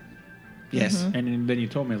is that? Yes. Mm-hmm. And then you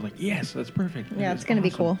told me, I was like, yes, that's perfect. Yeah, it's going to be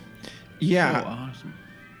cool. Yeah. So awesome.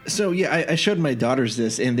 So, yeah, I showed my daughters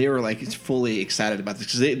this, and they were, like, fully excited about this,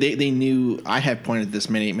 because they knew I had pointed this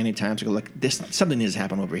many times ago, like, something needs to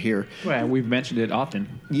happen over here. Well, we've mentioned it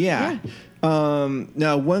often. Yeah.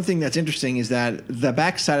 Now, one thing that's interesting is that the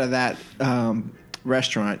backside of that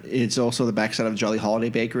restaurant is also the backside of Jolly Holiday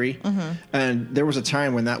Bakery, and there was a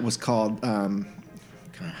time when that was called...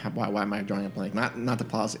 why am I drawing a blank? Not the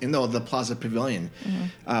Plaza. No, the Plaza Pavilion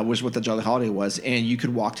was what the Jolly Holiday was, and you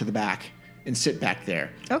could walk to the back and sit back there.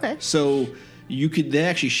 Okay. So they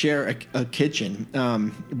actually share a kitchen.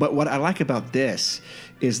 But what I like about this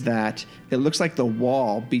is that it looks like the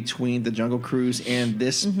wall between the Jungle Cruise and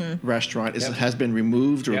this restaurant has been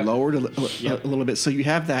removed or lowered a little bit. So you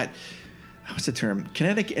have that, what's the term?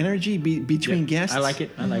 Kinetic energy between guests. I like it.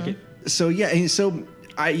 I like it. So, yeah. And so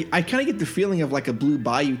I kind of get the feeling of like a Blue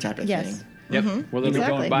Bayou type of thing. Yep. Where they'll be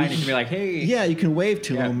going by and you can be like, hey. Yeah, you can wave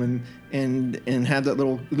to them and have that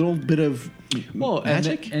little bit of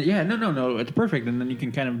magic. No. It's perfect. And then you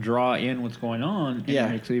can kind of draw in what's going on and it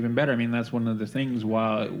makes it even better. I mean, that's one of the things,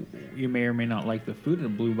 while you may or may not like the food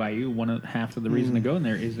in Blue Bayou, half of the reason to go in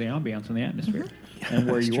there is the ambiance and the atmosphere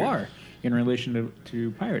and where you are in relation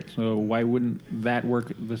to Pirates. So why wouldn't that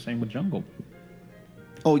work the same with Jungle?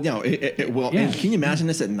 Oh, no, it will. Yeah. Can you imagine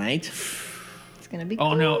this at night? Gonna be cool.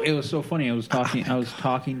 Oh no, it was so funny. I was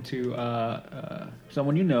talking to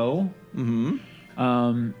someone you know,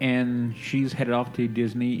 and she's headed off to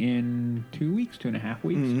Disney in 2.5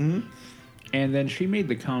 weeks, and then she made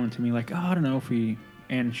the comment to me like, oh, I don't know if we,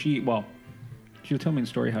 and she'll tell me the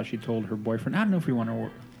story how she told her boyfriend, I don't know if we want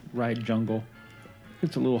to ride Jungle.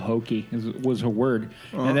 It's a little hokey. Was her word,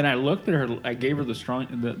 and then I looked at her. I gave her the strong,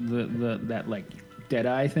 that like dead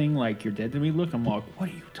eye thing, like you're dead to me look. I'm like, what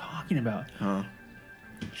are you talking about?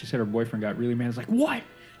 She said her boyfriend got really mad. I was like, what?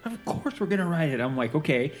 Of course we're gonna write it. I'm like,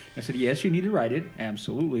 okay. I said, yes, you need to write it,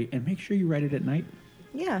 absolutely, and make sure you write it at night.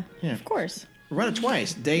 Yeah, of course. Write it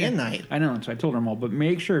twice, day and night. I know, so I told her, I'm all, but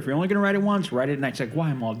make sure if you're only gonna write it once, write it at night. She's like, why?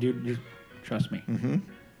 I'm all, dude, just trust me. Mm-hmm.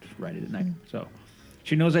 Just write it at night. So.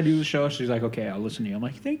 She knows I do the show. She's like, okay, I'll listen to you. I'm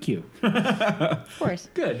like, thank you. Of course.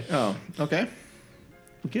 Good. Oh, okay.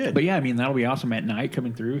 Good. But yeah, I mean, that'll be awesome at night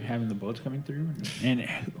coming through, having the boats coming through. And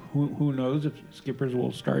who knows if skippers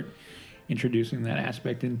will start introducing that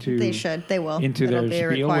aspect into... They should. They will. Into It'll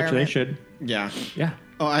their spiel, which they should. Yeah. Yeah.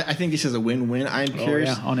 Oh, I think this is a win-win. I'm curious.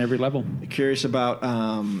 Oh, yeah, on every level. Curious about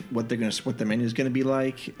what the menu is going to be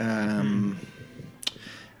like.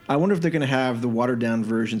 I wonder if they're going to have the watered-down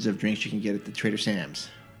versions of drinks you can get at the Trader Sam's.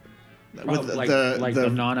 With the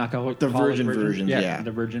non-alcoholic, the virgin versions. Yeah,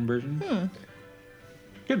 the virgin version.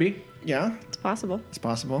 Could be. Yeah, It's possible. it's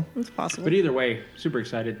possible. It's possible. But either way, super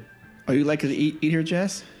excited. Are you likely to eat here,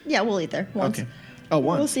 Jess? Yeah, we'll eat there once. Okay. Oh,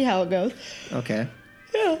 once. We'll see how it goes. Okay.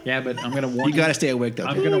 Yeah, but I'm going to warn you. You got to stay awake though.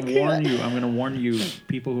 I'm going to warn you. I'm going to warn you,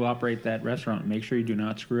 people who operate that restaurant. Make sure you do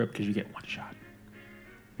not screw up because you get one shot.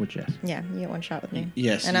 With Jess. Yeah, you get one shot with me.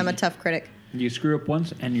 Yes. And I'm a tough critic. You screw up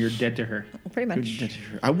once and you're dead to her. Pretty much.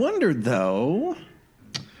 I wonder though.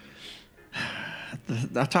 Off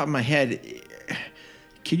the top of my head,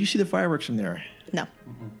 can you see the fireworks from there? No.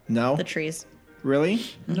 No. The trees. Really?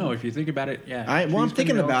 No, if you think about it, yeah. I'm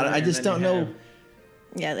thinking about it. I just don't know.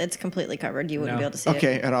 Yeah, it's completely covered. You wouldn't be able to see it.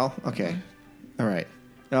 Okay, at all? Okay. All right.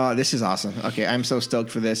 Oh, this is awesome. Okay, I'm so stoked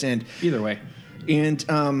for this. And either way. And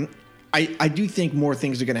I do think more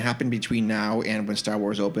things are going to happen between now and when Star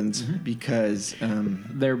Wars opens because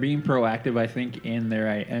they're being proactive, I think, in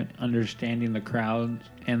their understanding the crowd,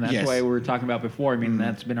 and that's why we were talking about before. I mean,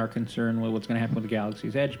 that's been our concern with what's going to happen with the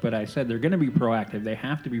Galaxy's Edge. But I said they're going to be proactive. They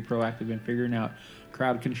have to be proactive in figuring out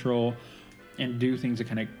crowd control and do things to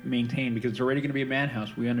kind of maintain because it's already going to be a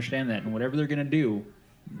madhouse. We understand that, and whatever they're going to do.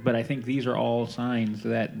 But I think these are all signs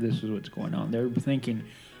that this is what's going on. They're thinking,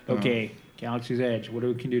 okay. Galaxy's Edge. What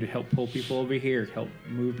we can do to help pull people over here, help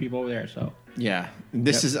move people over there. So yeah,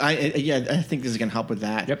 this is I think this is going to help with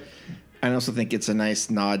that. Yep. I also think it's a nice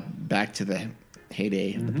nod back to the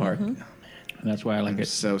heyday of the park. Oh, man. And that's why I'm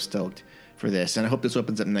so stoked for this, and I hope this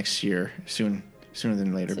opens up next year sooner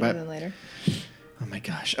than later. Sooner than later. Oh my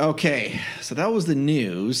gosh. Okay, so that was the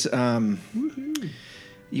news.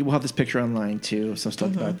 You will have this picture online too, so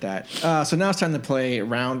stoked about that. So now it's time to play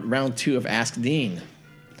round 2 of Ask Dean.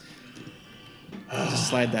 Just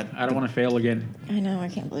slide that. I don't want to fail again. I know. I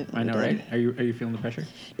can't believe it. I know, right? Are you feeling the pressure?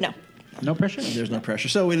 No. No pressure? There's no pressure.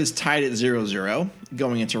 So it is tied at 0-0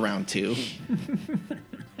 going into round 2.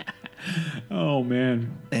 Oh,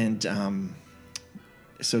 man. And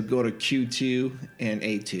so go to Q2 and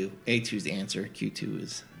A2. A2 is the answer. Q2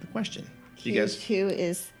 is the question. Q2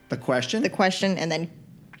 is the question. The question, and then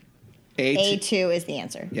A2 is the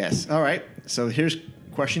answer. Yes. All right. So here's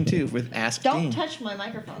question 2 with Ask Dean. Don't touch my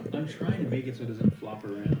microphone. I'm trying to make it so it doesn't flop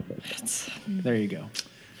around. There you go.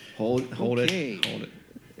 Hold it.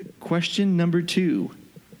 Question number 2.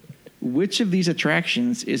 Which of these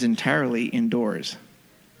attractions is entirely indoors?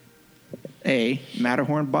 A.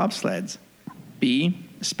 Matterhorn bobsleds. B.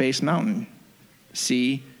 Space Mountain.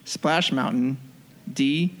 C. Splash Mountain.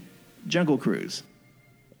 D. Jungle Cruise.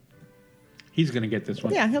 He's going to get this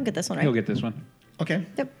one. Yeah, he'll get this one right. He'll get this one. Okay.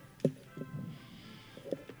 Yep.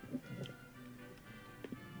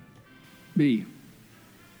 B.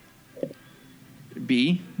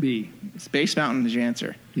 B. B. Space Mountain is your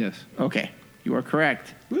answer. Yes. Okay. You are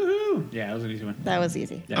correct. Woohoo! Yeah, that was an easy one. That was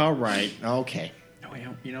easy. Yeah. All right. Okay. Oh,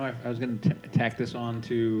 you know, I was going to tack this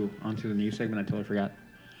onto the news segment. I totally forgot.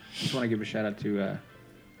 Just want to give a shout out to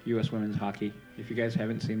U.S. women's hockey. If you guys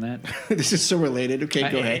haven't seen that, this is so related. Okay,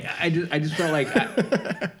 go ahead. I just felt like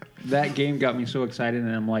that game got me so excited,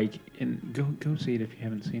 and I'm like, go see it if you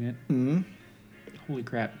haven't seen it. Mm-hmm. Holy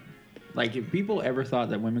crap! Like, if people ever thought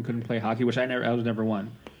that women couldn't play hockey, which I was never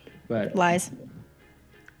one, but lies.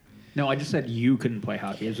 No, I just said you couldn't play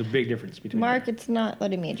hockey. There's a big difference between Mark, it's not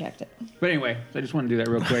letting me eject it. But anyway, so I just want to do that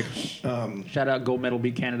real quick. Shout out Gold Medal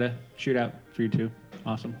beat Canada. Shootout 3-2.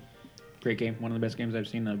 Awesome. Great game. One of the best games I've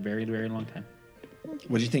seen in a very, very long time.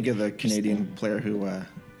 What did you think of the Canadian player who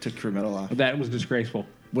took her medal off? That was disgraceful.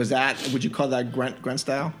 Was that, would you call that grunt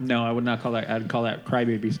style? No, I would not call that. I'd call that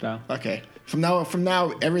crybaby style. Okay. From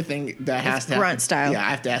now, everything that has to grunt style. Yeah, I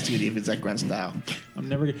have to ask you if it's like grunt style.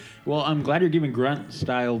 Well, I'm glad you're giving grunt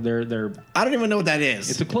style their. I don't even know what that is.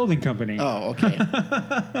 It's a clothing company. Oh, okay.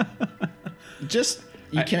 Just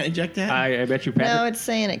You can't eject that? I bet you Patrick. No, it's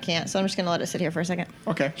saying it can't, so I'm just going to let it sit here for a second.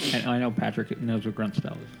 Okay. And I know Patrick knows what grunt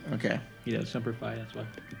style is. Okay. He does simplify, that's why.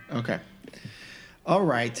 Okay. All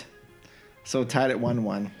right. So tied at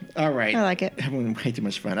 1-1. All right. I like it. Having way too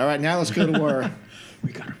much fun. All right, now let's go to our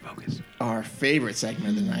We got our focus. our favorite segment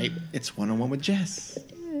of the night. It's 101 with Jess.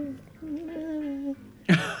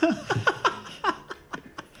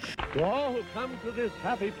 To all who come to this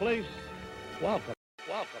happy place, welcome,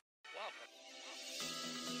 welcome, welcome.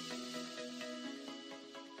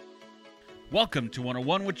 Welcome to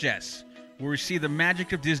 101 with Jess, where we see the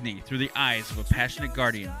magic of Disney through the eyes of a passionate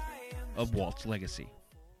guardian of Walt's legacy.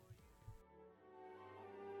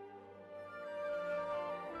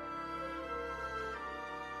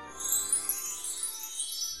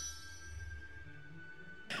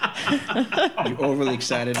 You overly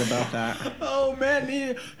excited about that? Oh,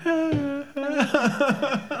 man.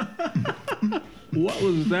 What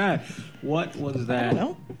was that? What was that? I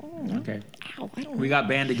don't know. Okay. Ow, I don't know. We got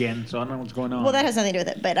banned again, so I don't know what's going on. Well, that has nothing to do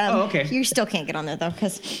with it, but okay. You still can't get on there, though,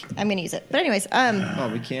 because I'm going to use it. But anyways, Oh,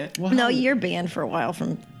 we can't? no, you're banned for a while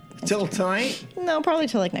from... Till tonight? No, probably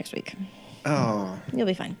till like next week. Oh. You'll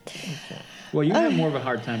be fine. Well, you have more of a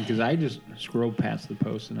hard time because I just scroll past the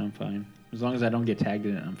post and I'm fine. As long as I don't get tagged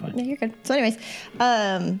in it, I'm fine. No, you're good. So anyways,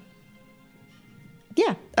 yeah.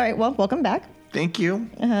 All right, well, welcome back. Thank you.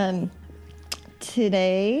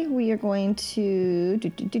 Today we are going to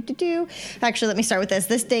do. Actually, let me start with this.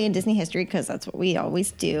 This day in Disney history, because that's what we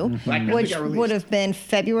always do, Black Panther which got released. would have been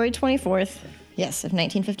February 24th. Yes, of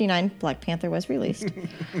 1959, Black Panther was released.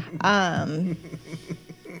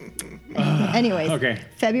 Anyways, Okay.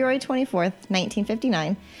 February 24th,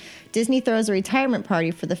 1959, Disney throws a retirement party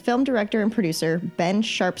for the film director and producer Ben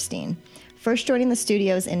Sharpstein. First joining the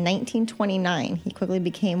studios in 1929, he quickly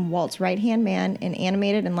became Walt's right-hand man in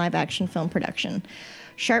animated and live-action film production.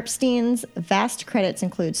 Sharpstein's vast credits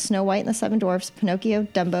include Snow White and the Seven Dwarfs, Pinocchio,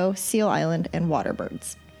 Dumbo, Seal Island, and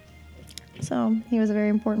Waterbirds. So he was a very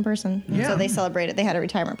important person. Yeah. So they celebrated. They had a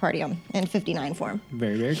retirement party in 59 for him.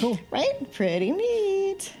 Very, very cool. Right? Pretty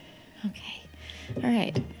neat. Okay. All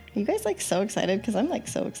right. Are you guys like so excited? Because I'm like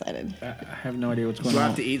so excited. I have no idea what's going Do I on.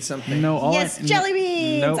 have to eat something? No, all Yes, I, jelly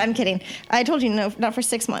beans. Nope. I'm kidding. I told you no, not for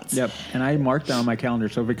 6 months. Yep, and I marked that on my calendar,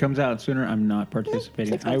 so if it comes out sooner, I'm not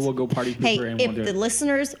participating. 6 I months. will go party Hey, pooper and if we'll do the it.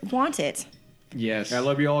 listeners want it, Yes. I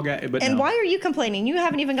love you all, guys, but and no. why are you complaining? You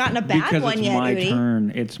haven't even gotten a bad Because one it's yet, my Udi.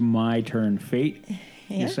 turn. It's my turn. Fate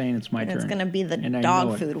Yeah. is saying it's my And turn. it's gonna be the And I dog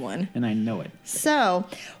know it. food one. And I know it. So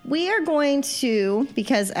we are going to,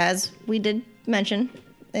 because as we did mention,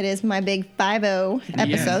 it is my big 5-0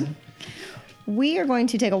 episode. We are going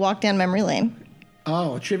to take a walk down memory lane.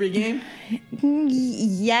 Oh, a trivia game?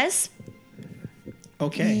 Yes,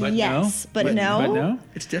 Okay. But yes, no. but no. But no?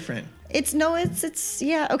 It's different. It's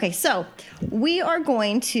yeah. Okay, so we are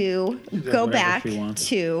going to go whatever back she wants.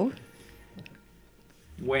 to.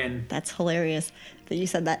 When? That's hilarious that you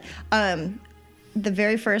said that. The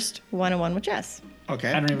very first 101 with Jess. Okay.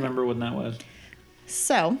 I don't even remember when that was.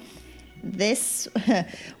 So, this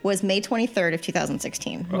was May 23rd of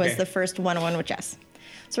 2016. Was Okay. the first 101 with Jess.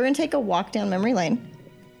 So we're gonna take a walk down memory lane.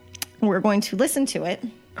 We're going to listen to it.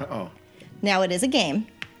 Uh-oh. Now it is a game,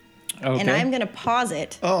 Okay. and I'm gonna pause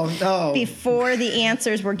it Oh, no. before the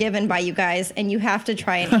answers were given by you guys, and you have to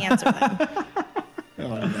try and answer them.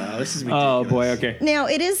 Oh, no. This is ridiculous. Oh, boy, okay. Now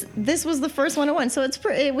this was the first 101, so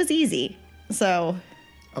it was easy. So,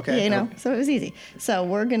 Okay. you know, so it was easy. So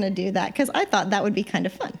we're going to do that because I thought that would be kind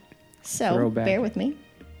of fun. So Throwback. bear with me.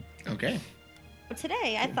 Okay.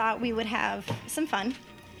 Today I thought we would have some fun,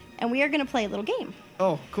 and we are going to play a little game.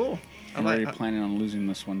 Oh, cool. I'm already planning on losing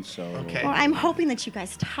this one, so... Okay. Well, I'm hoping that you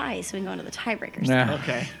guys tie so we can go into the tiebreakers. Yeah.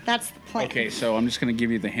 Okay. That's the plan. Okay, so I'm just going to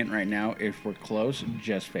give you the hint right now. If we're close,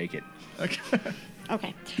 just fake it. Okay.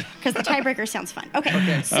 Okay, because the tiebreaker sounds fun.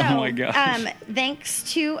 Okay, so Oh my gosh. Thanks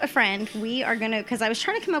to a friend, we are gonna, because I was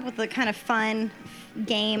trying to come up with a kind of fun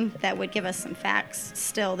game that would give us some facts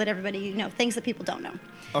still that everybody, things that people don't know.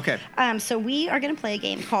 Okay. So we are gonna play a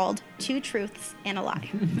game called Two Truths and a Lie.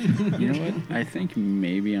 You know what? I think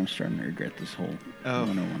maybe I'm starting to regret this whole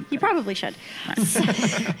 101 You thing. probably should.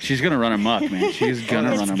 She's going to run amok, man. She's going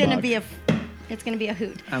to run amok. It's gonna be a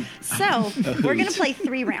hoot. So we're gonna play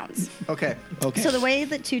 3 rounds. Okay. Okay. So the way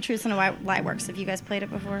that Two Truths and a Lie works, have you guys played it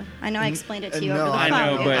before? I know I explained it to you no, over the I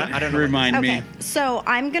phone. know, but I don't know. remind Okay, me. so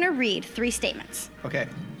I'm going to read 3 statements. Okay.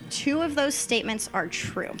 2 of those statements are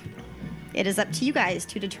true. It is up to you guys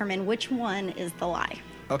to determine which one is the lie.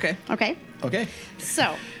 Okay. Okay? Okay.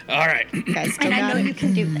 So, All right. guys, and I know you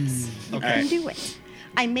can do this. You Okay. can do it.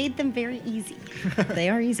 I made them very easy. They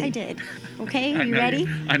are easy. I did. Okay, are you ready?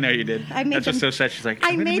 I know you did. I made That's them, just so sad. She's like,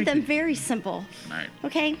 I made them very simple. All right.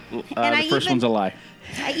 Okay. The first one's a lie.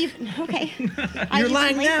 Okay. You're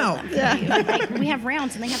lying now. We have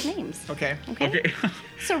rounds and they have names. Okay. Okay.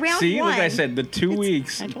 So round See, one. like I said, the 2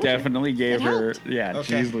 weeks definitely gave her. Yeah,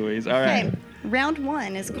 Okay. geez Louise. All right. Okay. Round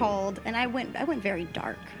one is called, and I went very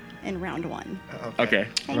dark in round one. Okay.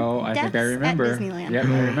 Oh, I think I Deaths remember. At Disneyland. Yep,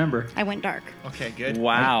 I remember. I went dark. Okay, good.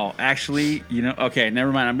 Wow. Actually, okay,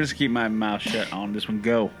 never mind. I'm just keep my mouth shut on this one.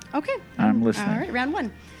 Go. Okay. I'm listening. All right, round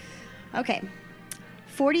one. Okay.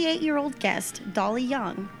 48-year-old guest Dolly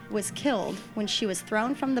Young was killed when she was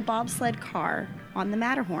thrown from the bobsled car on the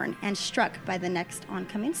Matterhorn and struck by the next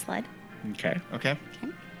oncoming sled. Okay. Okay.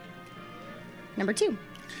 Number two.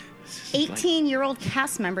 18-year-old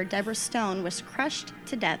cast member Deborah Stone was crushed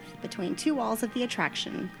to death between two walls of the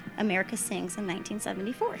attraction America Sings in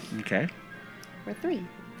 1974. Okay. Or three.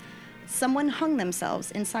 Someone hung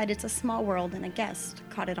themselves inside It's a Small World and a guest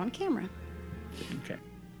caught it on camera. Okay.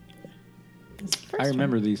 I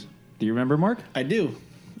remember these. Do you remember, Mark? I do.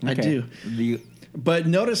 I Okay. do. But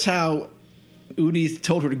notice how Udi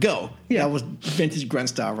told her to go. Yeah. That was vintage grunt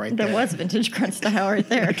style right there. There was vintage grunt style right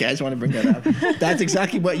there. Okay, I just want to bring that up. That's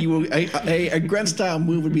exactly what you would. A grunt style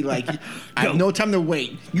move would be like, I have no time to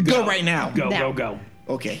wait. You go right now. Go.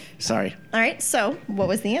 Okay, sorry. All right, so what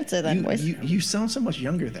was the answer then, boys? You sound so much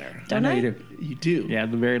younger there. Don't I? You do. You do. Yeah,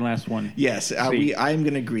 the very last one. Yes, I'm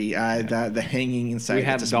going to agree. The hanging inside. We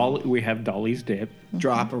have We have Dolly's dip.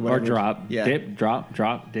 Drop or whatever. Or drop. Yeah. Dip, drop,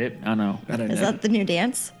 dip. I know. I don't know. Is that the new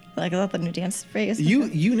dance? Like, is that the new dance phrase?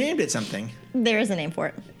 You named it something. There is a name for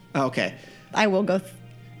it. Okay. I will go.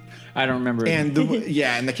 I don't remember. And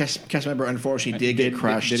the cast member unfortunately did get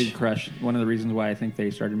crushed. Did crush. One of the reasons why I think they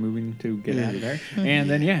started moving to get out of there. And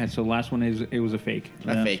then so the last one it was a fake.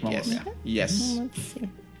 A fake, small yes. one. Yes. Let's see.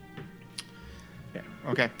 Yeah.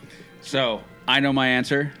 Okay. So I know my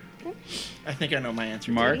answer, I think I know my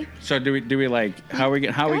answer. Mark. too. So do we like how we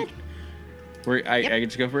get how Go we? ahead. I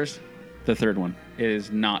get to go first. The third one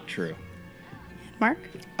is not true. Mark?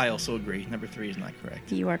 I also agree. Number 3 is not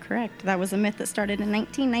correct. You are correct. That was a myth that started in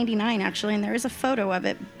 1999, actually, and there is a photo of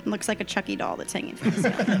it. It looks like a Chucky doll that's hanging from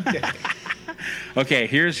the ceiling. Okay,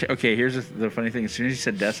 here's the funny thing. As soon as you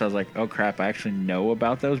said deaths, I was like, oh crap, I actually know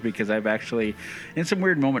about those because I've actually, in some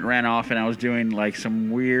weird moment, ran off and I was doing like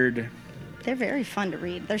some weird. They're very fun to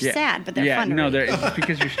read. They're sad, but they're fun to read. It's just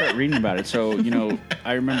because you start reading about it. So,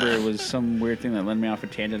 I remember it was some weird thing that led me off a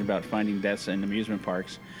tangent about finding deaths in amusement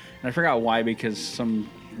parks. And I forgot why, because some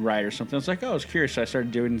ride or something. I was like, I was curious. So I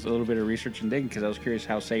started doing a little bit of research and digging because I was curious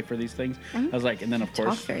how safe are these things. I was like, and then of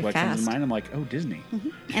course, what comes to mind, I'm like, oh, Disney.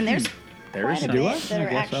 And there's There is quite a some. bit that I are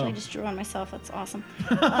guess actually so. just drew on myself. That's awesome.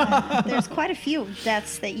 There's quite a few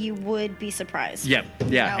deaths that you would be surprised. Yep.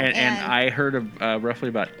 Yeah. You know, And I heard of roughly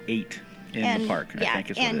about 8 in the park, I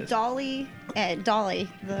think is what it is. Dolly,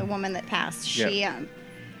 the woman that passed, Yep. she,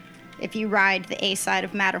 if you ride the A side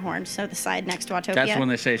of Matterhorn, so the side next to Autopia, That's when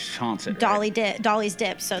they say haunts it. Right? Dolly's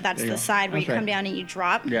Dip. So that's the side where That's you come right. down and you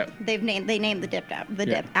drop. Yep. They named the dip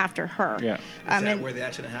after her. Yeah. Is that and- where the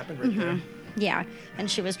accident happened? Right there? Yeah, and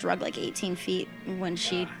she was drugged like 18 feet when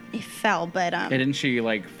she fell, but And didn't she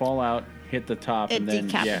like fall out, hit the top, it and then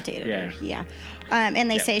decapitated yeah. her. Yeah, and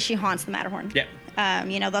they Yep. say she haunts the Matterhorn. Yep.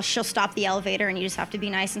 She'll stop the elevator, and you just have to be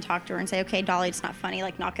nice and talk to her and say, "Okay, Dolly, it's not funny.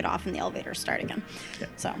 Like, knock it off," and the elevator start again. Yeah.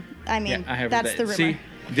 So, I mean, I have that's that. the rumor. See,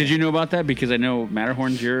 did you know about that? Because I know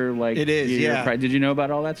Matterhorn's your like. It is, your yeah. Did you know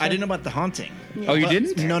about all that stuff? I didn't know about the haunting. Oh, you But-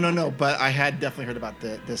 didn't? No. But I had definitely heard about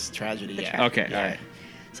this tragedy. Yeah. Okay. Yeah. All right.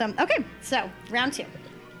 So round 2.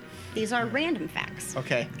 These are random facts.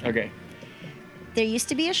 Okay. Okay. There used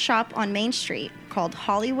to be a shop on Main Street called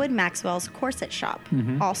Hollywood Maxwell's Corset Shop,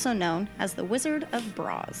 also known as the Wizard of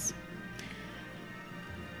Bras.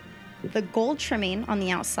 The gold trimming on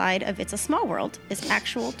the outside of It's a Small World is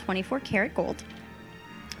actual 24-karat gold.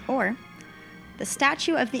 Or, the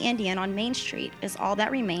statue of the Indian on Main Street is all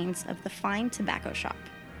that remains of the fine tobacco shop.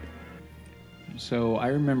 So I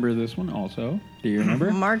remember this one also. Do you remember?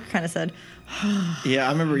 Mark kind of said, Yeah,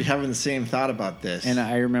 I remember having the same thought about this. And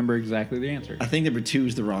I remember exactly the answer. I think number 2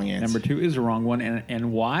 is the wrong answer. Number 2 is the wrong one.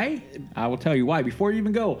 And why? I will tell you why. Before you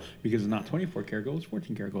even go, because it's not 24 karat gold, it's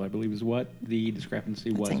 14 karat gold, I believe is what the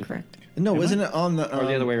discrepancy was. that's incorrect. No, isn't it on the Or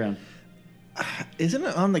the other way around. Isn't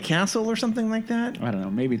it on the castle or something like that? I don't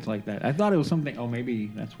know. Maybe it's like that. I thought it was something. Oh, maybe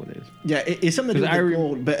that's what it is. Yeah, it's something to do 'Cause with I the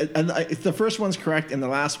gold, but the first one's correct and the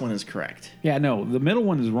last one is correct. Yeah, no, the middle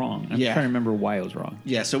one is wrong. I'm just Yeah. trying to remember why it was wrong.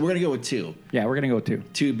 Yeah, so we're gonna go with 2. Yeah, we're gonna go with 2.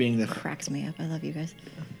 2 being the Cracks me up. I love you guys.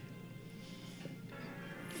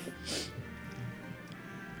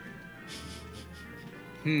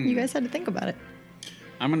 You guys had to think about it.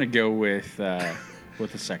 I'm going to go with the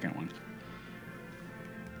second one.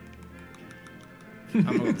 I'm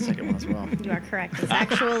going to go with the second one as well. You are correct. It's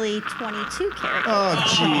actually 22 karat. Oh,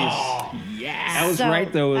 jeez. Yeah. That was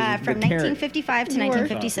right, though. From 1955 to You were.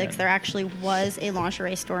 1956, there actually was a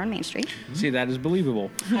lingerie store on Main Street. See, that is believable.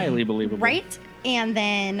 Highly believable. Right? And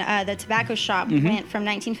then the tobacco shop went from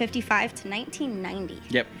 1955 to 1990.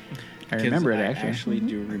 Yep. I remember it, I actually. actually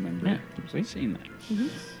do remember seeing that.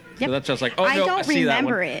 Yep. So that's just like, oh, I no, don't I see that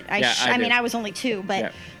remember one. it. Yeah, I mean, did. I was only 2, but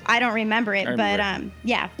Yeah. I don't remember it. I remember But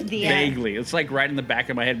yeah, the Vaguely. It's like right in the back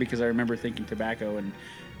of my head because I remember thinking tobacco and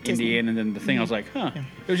Disney. Indian, and then the thing I was like, huh.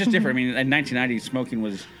 It was just different. I mean, in 1990, smoking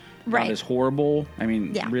was Right. not as horrible. I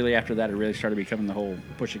mean, Yeah. really after that, it really started becoming the whole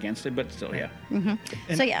push against it, but still, yeah. And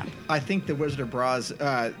So, yeah. I think the Wizard of Braz,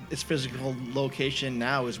 its physical location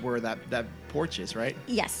now is where that porch is, right?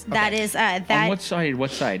 Yes, that is On that. what side?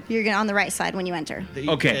 What side? You're gonna on the right side when you enter. The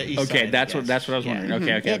Okay, east okay, side, that's yes. what I was Yeah. wondering.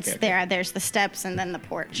 Okay, okay, It's okay. there. There's the steps and then the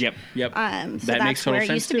porch. Yep, yep. So that that's makes total where it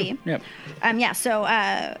sense used to too. be. Yep. Yeah. So,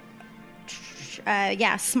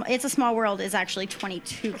 It's a Small World is actually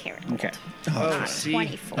 22 karat gold. Okay. Oh, Not see,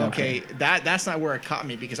 24. okay, that's not where it caught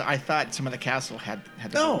me because I thought some of the castle had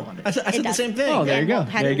the No, gold on it. I I said the does. same thing. Oh, there you go.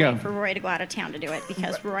 Had There to you go. wait for Roy to go out of town to do it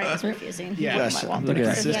because Roy was refusing. He Yes, wouldn't let I'm Walt looking do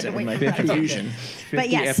it, at so he had to consistent wait with for my that to happen. confusion. But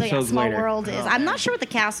yes, so yeah, episodes Small later. World is. Oh, I'm man. not sure what the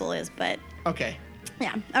castle is, but Okay.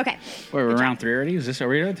 yeah. Okay. Wait, we're round 3 already? Are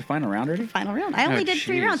we at the final round already? Final round. I only Oh, did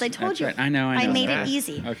 3 jeez. rounds. I told That's you. right. I know. I made that. it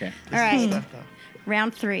easy. Okay. All right.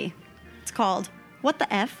 Round 3. It's called What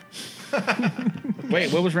the F?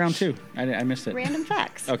 Wait, what was round 2? I missed it. Random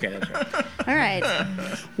facts. Okay, that's right. All right.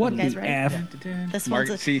 What You guys the ready? F? This Mark,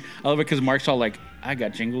 one's a, see, I love it because Mark's all like, I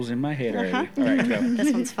got jingles in my head already. Uh-huh. All right, go.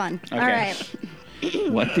 this one's fun. All Okay.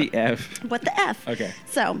 right. What the F? What the F? Okay.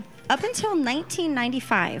 So, up until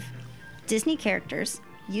 1995, Disney characters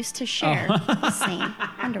used to share the same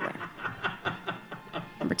underwear.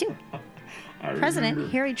 Number 2.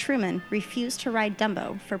 President Harry Truman refused to ride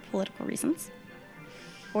Dumbo for political reasons.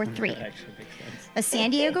 Or 3. That actually makes sense. A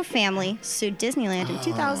San Diego family sued Disneyland in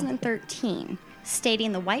 2013,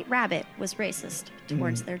 stating the White Rabbit was racist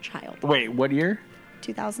towards their child. Wait, what year?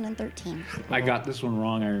 2013. I got this one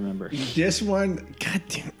wrong, I remember. This one,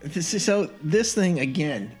 goddamn, this thing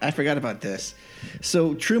again. I forgot about this.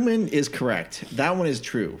 So Truman is correct. That one is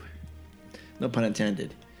true. No pun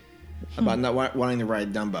intended. About not wanting to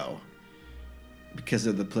ride Dumbo because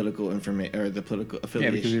of the political information or the political Yeah,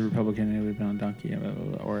 affiliation. because the Republican, it would have been a donkey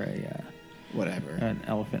or a whatever. an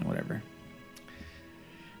elephant, whatever.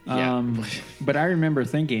 Yeah. But I remember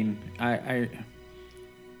thinking,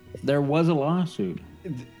 there was a lawsuit.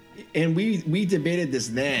 And we debated this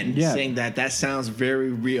then, Yeah. saying that sounds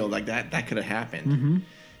very real, like that could have happened. Mm-hmm.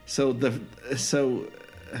 So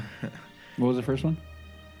What was the first one?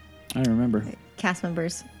 I don't remember. Cast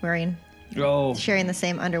members wearing, Sharing the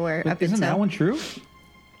same underwear But up isn't until. that one true?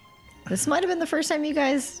 This might have been the first time you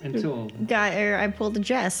guys I pulled a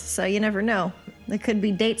Jess, so you never know. There could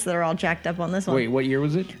be dates that are all jacked up on this one. Wait, what year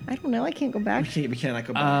was it? I don't know. I can't go back. we cannot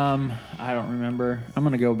go back. I don't remember. I'm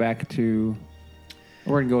gonna go back to.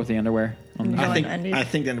 We're gonna go with the underwear. On I this.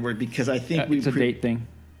 think that word because I think it's a date thing,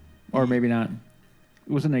 or maybe not.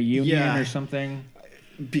 It wasn't a union Yeah. or something.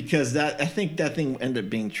 because I think that thing ended up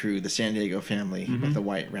being true. The San Diego family with the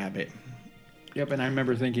White Rabbit. Yep, and I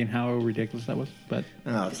remember thinking how ridiculous that was. But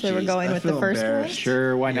So we're going with the first one?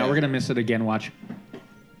 Sure, why not? Yeah. We're gonna miss it again. Watch.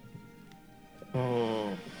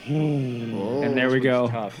 And there we go.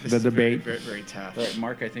 Tough. The debate. Very, very tough. All right,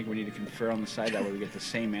 Mark, I think we need to confer on the side. That way we get the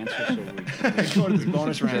same answer. So we go to this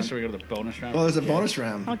bonus round. So we go to the bonus round. Well, there's a bonus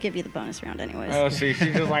round. I'll give you the bonus round anyways. Oh, see,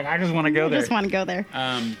 she's just like, I just want to go I there. just want to go there.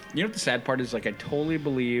 You know what the sad part is? Like, I totally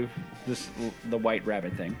believe the White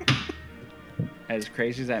Rabbit thing. As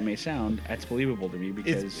crazy as that may sound, that's believable to me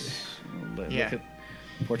because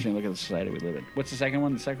Fortunately, look at the society we live in. What's the second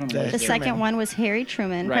one? The second one. The second one was Harry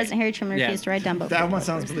Truman. Right. President Harry Truman Yeah. refused to ride Dumbo. That one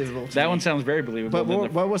sounds believable. That one sounds very believable.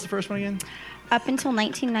 But what was the first one again? Up until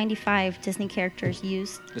 1995, Disney characters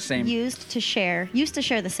used to share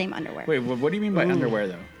the same underwear. Wait, what do you mean by underwear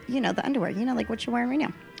though? You know the underwear. You know, like what you're wearing right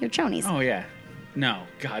now. Your chonies. Oh yeah. No,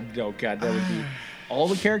 God, that would be all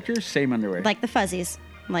the characters same underwear. Like the fuzzies,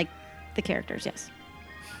 like the characters. Yes.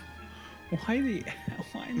 Why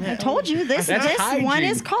not? I told you this. That's This hygiene. one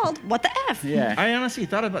is called What the F. Yeah. I honestly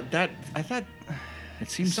thought about that. I thought it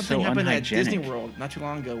seems something so happened unhygienic. at Disney World not too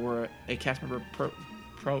long ago where a cast member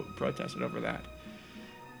protested over that.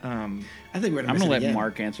 I think we're I'm gonna let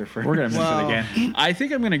Mark answer first. We're gonna miss it again. I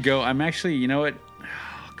think I'm gonna go. I'm actually. You know what?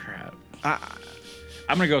 Oh crap.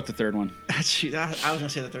 I'm gonna go with the third one. Shoot, I was gonna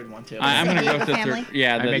say the third one too. I'm gonna go with the Family? third.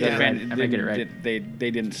 Yeah, I make it right. I make it right. They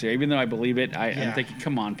didn't say. Even though I believe it, I'm thinking,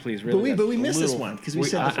 come on, please, really. But we missed this one because we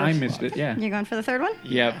said the first I missed it. Yeah. You're going for the third one?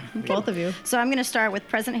 Yep. Both of you. So I'm going to start with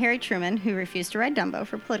President Harry Truman, who refused to ride Dumbo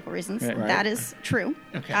for political reasons. Right. That is true.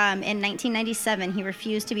 Okay. In 1997, he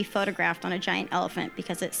refused to be photographed on a giant elephant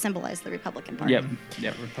because it symbolized the Republican Party.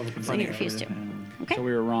 Yep. Republican So he refused to. Okay. So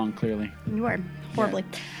we were wrong, clearly. You were. Horribly.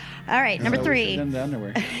 All right, number So we three. should've done the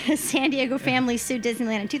underwear. San Diego family sued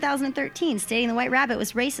Disneyland in 2013, stating the White Rabbit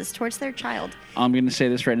was racist towards their child. I'm going to say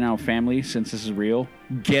this right now, family, since this is real,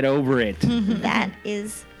 get over it. That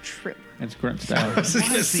is true. It's current style. So,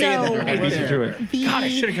 I beat you to it. God, I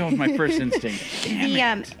should have gone with my first instinct.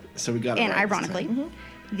 Damn it. So we got it and right this ironically,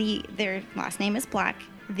 time. their last name is Black.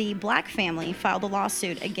 The Black family filed a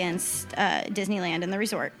lawsuit against Disneyland and the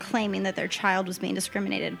resort, claiming that their child was being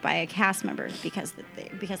discriminated by a cast member because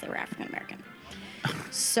they were African American.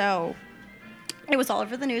 So it was all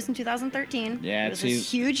over the news in 2013. Yeah, it was see, a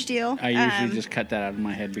huge deal. I usually just cut that out of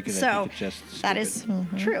my head because I think it's just that is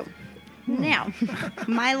true. Now,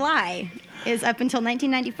 my lie is up until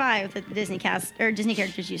 1995 that the Disney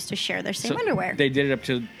characters used to share their same underwear. They did it up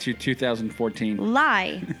to 2014.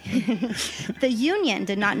 Lie. The union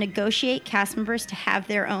did not negotiate cast members to have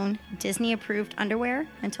their own Disney-approved underwear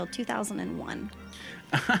until 2001.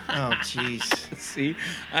 Oh, jeez. See,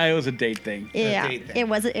 it was a date thing. Yeah, date thing. it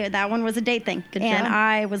was. That one was a date thing, and job.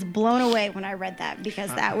 I was blown away when I read that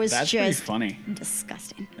because that was That's pretty just funny.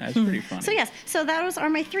 disgusting. That's pretty funny. So yes, so those are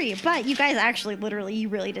my three. But you guys actually, literally, you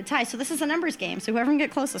really did tie. So this is a numbers game. So whoever can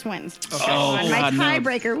get closest wins. Oh, On my God, no.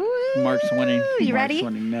 tiebreaker. Woo! Mark's winning. You Mark's ready?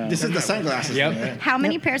 Winning. No. This is the sunglasses. Yep. thing, right? How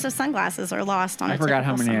many pairs of sunglasses are lost on I a forgot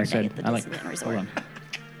how typical many I summer day said. at the I like. Disneyland Hold Resort? on.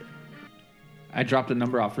 I dropped the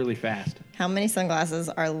number off really fast. How many sunglasses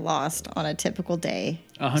are lost on a typical day,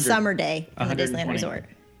 100. summer day in the Disneyland 120. Resort?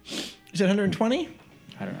 You said 120?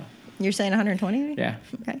 I don't know. You're saying 120? Yeah.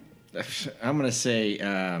 Okay. I'm gonna say.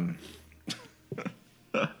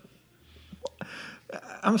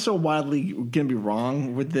 I'm so wildly gonna be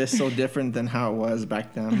wrong with this. So different than how it was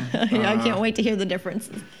back then. Yeah, I can't wait to hear the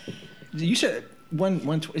differences. You said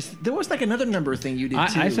there was like another number thing you did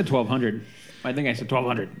too. I said 1,200. I think I said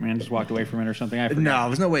 1,200. Man, just walked away from it or something. I forgot. No,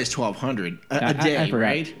 there's no way it's 1,200 a day, I forgot.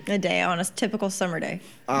 right? A day on a typical summer day.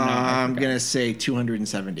 I'm gonna say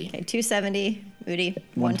 270. Okay, 270. Moody,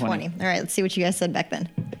 120. All right, let's see what you guys said back then.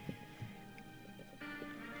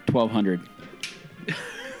 1,200.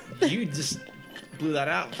 You just blew that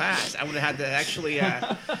out fast. I would have had to actually.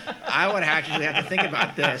 I would actually have to think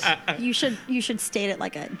about this. You should state it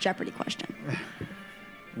like a Jeopardy question.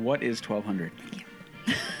 What is 1,200?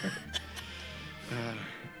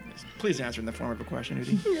 Please answer in the form of a question,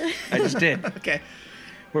 Udi. I just did. Okay.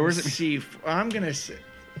 Where was it? See, I'm gonna say.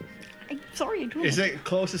 Sorry, Is it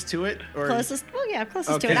closest to it or closest? Well, yeah,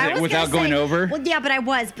 closest Okay. to it. Is I it was without gonna going say- over? Well, yeah, but I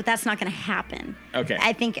was, but that's not going to happen. Okay.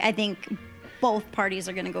 I think both parties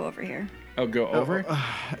are going to go over here. Oh, go over?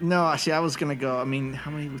 No, see, I was gonna go. I mean, how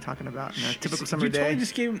many are we talking about in a typical summer you day? totally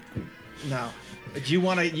just gave. No. Do you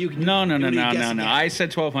want to? No. guess again? I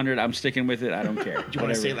said 1,200. I'm sticking with it. I don't care. Do you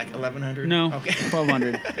want to say like 1,100? No. Okay.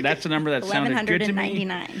 1,200. That's the number that sounded good to me.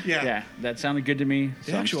 1,199. Yeah, that sounded good to me.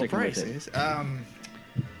 So The I'm actual sticking price with it. is.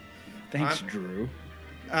 Thanks, Drew.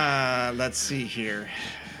 Let's see here.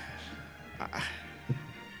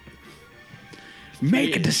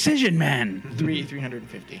 Make a decision, man.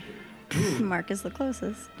 350. Mark is the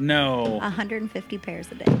closest. No. 150 pairs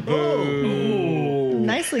a day.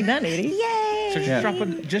 Nicely done, Edie. Yay! So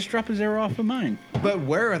just drop a zero off of mine. But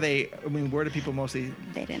where are they? I mean, where do people mostly?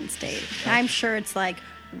 They didn't state. I'm sure it's like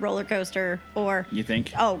roller coaster or. You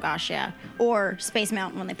think? Oh gosh, yeah. Or Space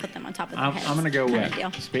Mountain when they put them on top of their heads. I'm going to go Kind with of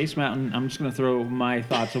deal. Space Mountain. I'm just going to throw my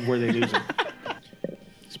thoughts of where they lose it.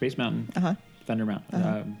 Space Mountain, Thunder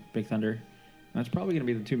Mountain, Big Thunder. That's probably going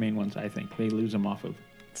to be the two main ones, I think. They lose them off of.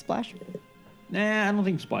 Splash. Nah, I don't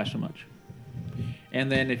think Splash so much. And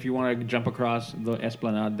then if you want to jump across the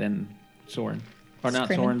Esplanade, then Soarin'. Or not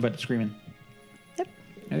Screamin'. Soarin', but Screamin'. Yep.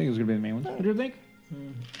 I think it was going to be the main ones. What do you think?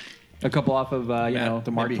 A couple off of,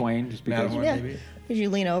 the Mark maybe. Twain, just because. Matterhorn, Yeah. maybe. As you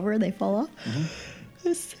lean over, they fall off.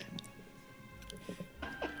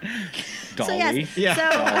 Dolly. So yes. Yeah. So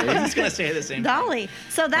I was just gonna say the same. Dolly.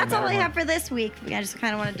 So that's all I Matterhorn. have for this week. I just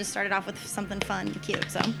kind of wanted to start it off with something fun and cute.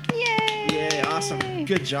 So yay! Yay! Awesome.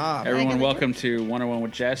 Good job. Everyone, welcome to 101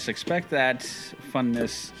 with Jess. Expect that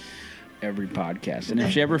funness every podcast. And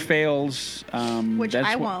if she ever fails, Which that's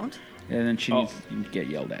I what- won't. And then she needs to get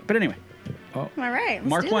yelled at. But anyway, All right. Let's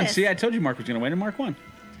Mark do won. this. See, I told you Mark was going to win, and Mark won.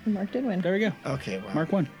 Mark did win. There we go. Okay. Wow.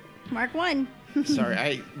 Mark won. Mark won.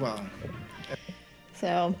 Sorry. Well.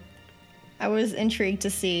 So, I was intrigued to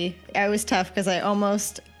see. I was tough because I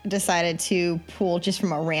almost decided to pull just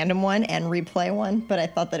from a random one and replay one, but I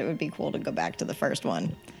thought that it would be cool to go back to the first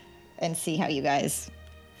one and see how you guys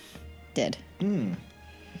did.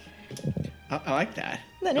 I like that.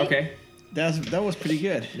 Okay. That was pretty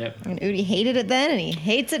good. Yep. And Udi hated it then, and he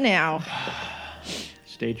hates it now.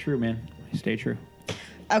 Stay true, man. Stay true.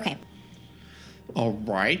 Okay. All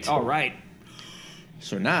right. All right.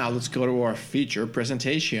 So now let's go to our feature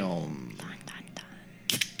presentation.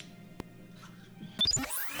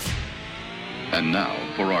 And now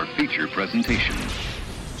for our feature presentation.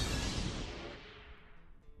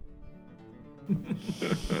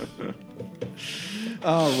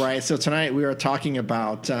 All right. So tonight we are talking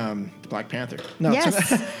about Black Panther. No.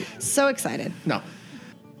 Yes. So excited. No.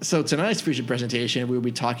 So tonight's feature presentation, we'll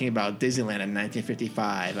be talking about Disneyland in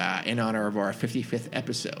 1955 in honor of our 55th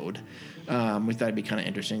episode. We thought it'd be kind of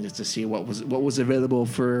interesting just to see what was available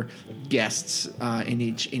for guests in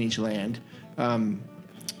each land.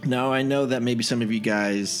 Now I know that maybe some of you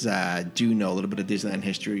guys do know a little bit of Disneyland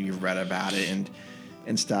history. You've read about it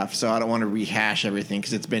and stuff. So I don't want to rehash everything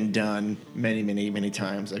because it's been done many, many, many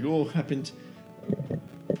times. Like, oh, happened.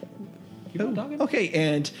 Keep on talking. Okay,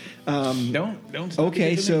 and don't. Stop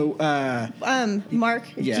okay, so Mark,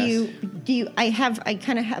 yes. do you? I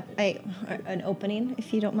kind of have an opening,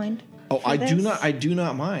 if you don't mind. Oh, for I this. do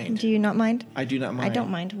not mind. Do you not mind? I do not mind. I don't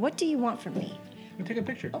mind. What do you want from me? We'll take a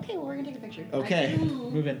picture. Okay, well, we're gonna take a picture. Okay.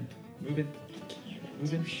 Move in.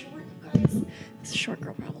 It's so short, you guys. It's short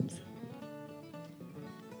girl problems.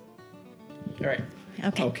 All right.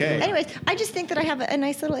 Okay. Okay. Anyways, I just think that I have a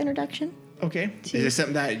nice little introduction. Okay. Is this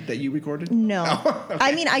something that you recorded? No. Oh, okay.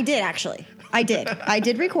 I mean, I did actually. I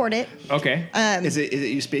did record it. Okay. Is it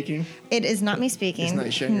you speaking? It is not me speaking. It's not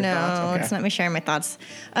you sharing your thoughts? No, Okay. it's not me sharing my thoughts.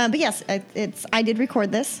 But yes, I did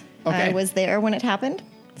record this. Okay. I was there when it happened.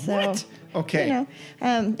 So, What? Okay. You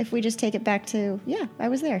know, if we just take it back to, yeah, I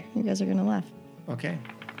was there. You guys are going to laugh. Okay.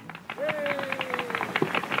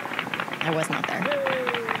 I was not there.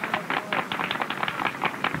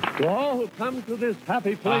 To all who come to this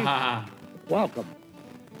happy place, welcome.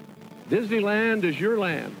 Disneyland is your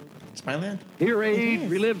land. It's my land. Here It age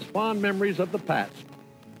is. relives fond memories of the past.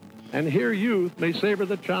 And here youth may savor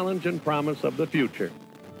the challenge and promise of the future.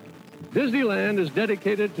 Disneyland is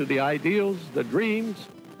dedicated to the ideals, the dreams,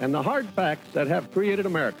 and the hard facts that have created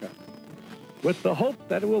America, with the hope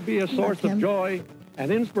that it will be a source of joy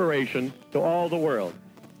and inspiration to all the world.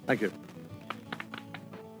 Thank you.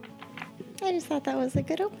 I just thought that was a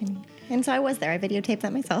good opening. And so I was there. I videotaped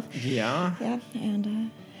that myself. Yeah. Yeah, and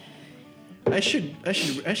I should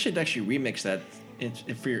actually remix that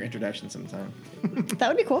for your introduction sometime. that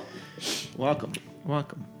would be cool. Welcome.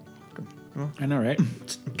 I know, right?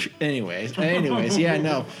 Anyways, yeah,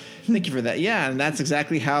 no. Thank you for that. Yeah, and that's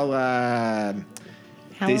exactly how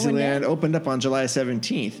Disneyland opened up on July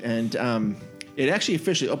 17th, and it actually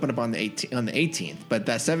officially opened up on the 18th, but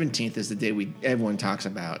that 17th is the day everyone talks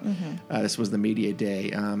about. Mm-hmm. This was the media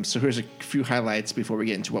day. So here's a few highlights before we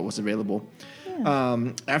get into what was available.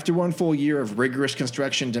 After one full year of rigorous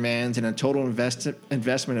construction demands and a total investment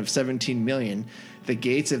of $17 million, the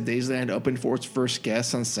gates of Disneyland opened for its first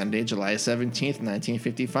guests on Sunday, July 17th,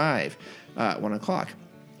 1955, at 1 o'clock.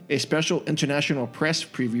 A special international press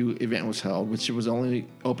preview event was held, which was only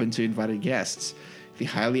open to invited guests. The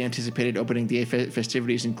highly anticipated opening day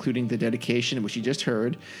festivities, including the dedication, which you just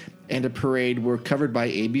heard, and a parade, were covered by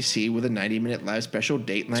ABC with a 90-minute live special,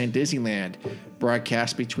 Dateline Disneyland,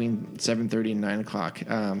 broadcast between 7:30 and 9 o'clock.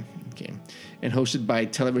 And hosted by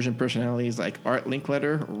television personalities like Art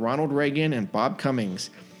Linkletter, Ronald Reagan, and Bob Cummings.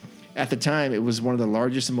 At the time, it was one of the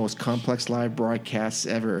largest and most complex live broadcasts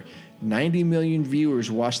ever. 90 million viewers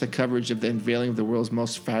watched the coverage of the unveiling of the world's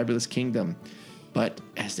most fabulous kingdom. But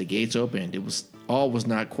as the gates opened, all was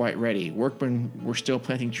not quite ready. Workmen were still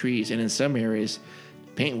planting trees, and in some areas,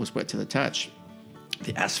 paint was wet to the touch.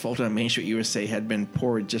 The asphalt on Main Street, USA, had been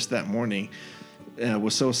poured just that morning.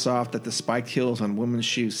 Was so soft that the spiked heels on women's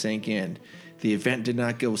shoes sank in. The event did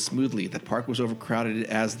not go smoothly. The park was overcrowded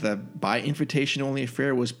as the by-invitation-only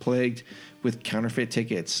affair was plagued with counterfeit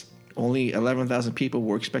tickets. Only 11,000 people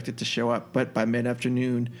were expected to show up, but by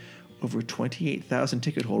mid-afternoon, over 28,000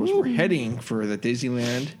 ticket holders were heading for the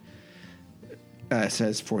Disneyland. It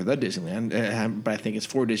says for the Disneyland, but I think it's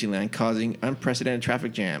for Disneyland, causing unprecedented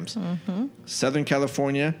traffic jams. Mm-hmm. Southern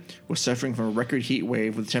California was suffering from a record heat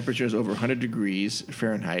wave with temperatures over 100 degrees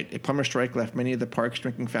Fahrenheit. A plumber strike left many of the park's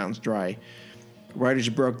drinking fountains dry. Rides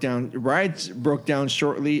broke down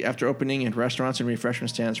shortly after opening, and restaurants and refreshment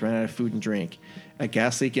stands ran out of food and drink. A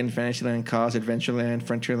gas leak in Fantasyland caused Adventureland,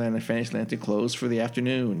 Frontierland, and Fantasyland to close for the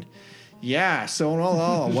afternoon. Yeah, so in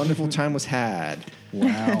all, a wonderful time was had.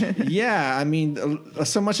 Wow. Yeah, I mean,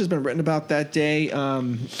 so much has been written about that day. I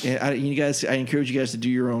encourage you guys to do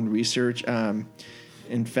your own research.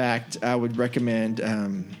 In fact, I would recommend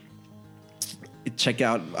check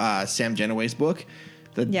out Sam Genoway's book,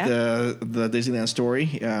 the Disneyland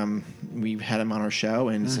Story. We've had him on our show,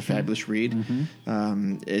 and it's a fabulous read.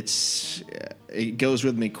 It goes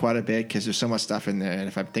with me quite a bit because there's so much stuff in there, and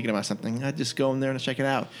if I'm thinking about something, I just go in there and check it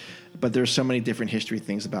out. But there's so many different history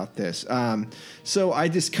things about this. So I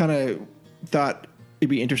just kind of thought it'd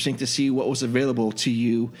be interesting to see what was available to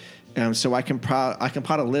you, so I can plot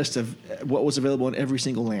a list of what was available in every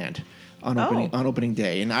single land on opening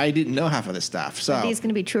day, and I didn't know half of this stuff. So Are these going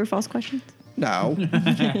to be true or false questions? No.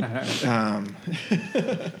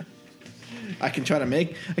 I can try to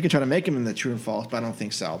make them in the true and false, but I don't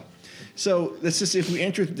think so. So let's just, if we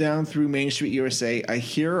enter down through Main Street USA,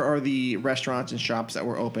 here are the restaurants and shops that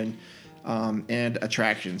were open and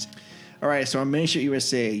attractions. All right, so on Main Street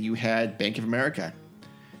USA, you had Bank of America.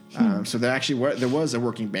 So there was a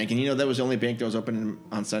working bank, and that was the only bank that was open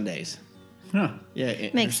on Sundays. Huh. Yeah,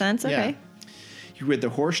 makes sense. Okay. Yeah. You had the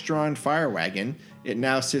horse-drawn fire wagon. It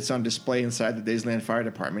now sits on display inside the Disneyland Fire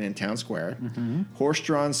Department in Town Square.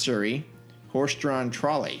 Horse-drawn Surrey, horse-drawn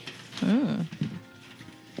trolley.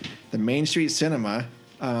 The Main Street Cinema,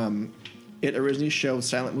 it originally showed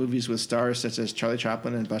silent movies with stars such as Charlie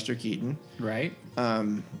Chaplin and Buster Keaton. Right.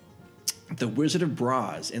 The Wizard of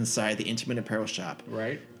Bras inside the Intimate Apparel Shop.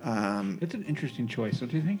 Right. It's an interesting choice,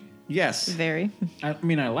 don't you think? Yes. Very. I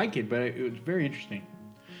mean, I like it, but it was very interesting.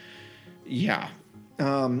 Yeah.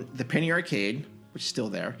 The Penny Arcade, which is still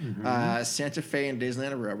there. Santa Fe and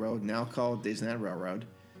Disneyland Railroad, now called Disneyland Railroad.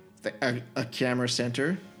 A Camera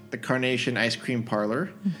Center. The Carnation Ice Cream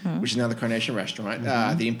Parlor, which is now the Carnation Restaurant.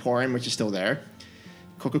 The Emporium, which is still there.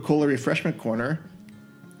 Coca-Cola Refreshment Corner.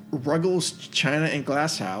 Ruggles China and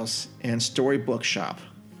Glass House. And Storybook Shop.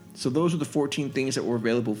 So those are the 14 things that were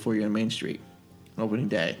available for you on Main Street on opening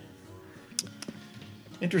day.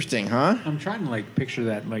 Interesting, huh? I'm trying to picture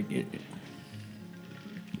that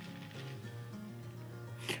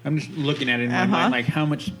I'm just looking at it in my mind, how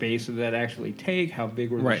much space did that actually take? How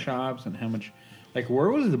big were the shops, and how much? Where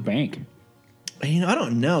was the bank? I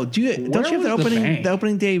don't know. Don't you have the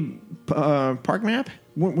opening day park map?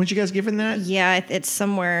 Weren't you guys given that? Yeah, it's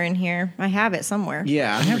somewhere in here. I have it somewhere.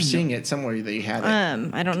 Yeah, I remember seeing it somewhere that you had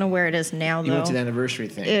it. I don't know where it is now, though. You went to the anniversary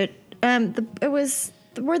thing. It was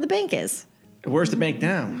where the bank is. Where's the bank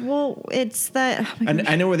now? Well, it's that. Oh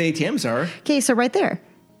I know where the ATMs are. Okay, so right there.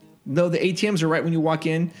 No, the ATMs are right when you walk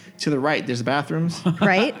in to the right. There's the bathrooms.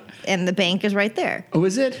 Right, and the bank is right there. Oh,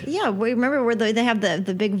 is it? Yeah, remember where they have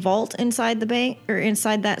the big vault inside the bank or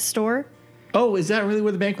inside that store? Oh, is that really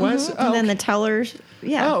where the bank was? Oh, and then the tellers.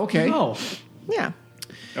 Yeah. Oh, okay. Oh. Yeah.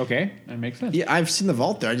 Okay, that makes sense. Yeah, I've seen the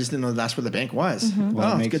vault there. I just didn't know that's where the bank was.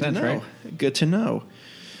 Well, it's good sense, to know. right? Good to know.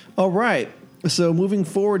 All right. So moving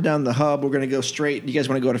forward down the hub, we're going to go straight. You guys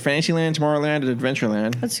want to go to Fantasyland, Tomorrowland, and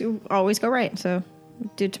Adventureland? Let's always go right. So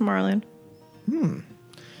do Tomorrowland.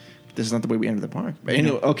 This is not the way we enter the park. But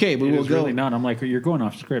anyway, okay, we will go. Really not. I'm you're going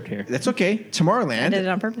off script here. That's okay. Tomorrowland. I did it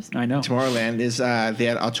on purpose. I know. Tomorrowland is they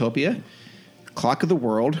had Autopia, Clock of the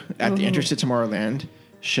World at the entrance to Tomorrowland,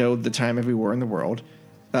 showed the time everywhere in the world.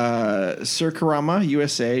 Circarama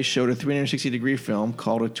USA showed a 360-degree film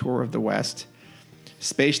called A Tour of the West.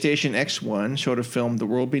 Space Station X1 showed a film, The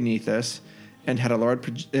World Beneath Us, and had a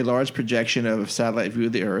large projection of a satellite view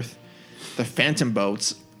of the Earth. The Phantom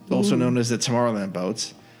Boats, also known as the Tomorrowland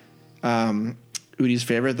Boats. Udi's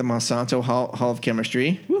favorite, the Monsanto Hall of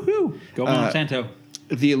Chemistry. Woohoo! Go Monsanto.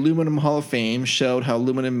 The Aluminum Hall of Fame showed how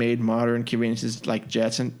aluminum made modern conveniences like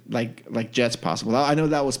jets and like jets possible. I know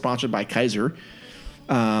that was sponsored by Kaiser,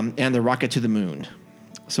 and the Rocket to the Moon.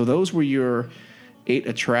 So those were your 8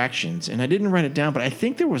 attractions, and I didn't write it down, but I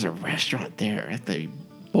think there was a restaurant there at the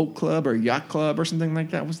boat club or yacht club or something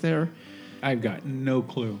like that was there. I've got no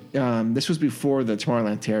clue. This was before the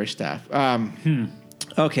Tomorrowland Terry staff.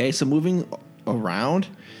 Okay, so moving around,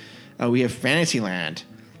 we have Fantasyland,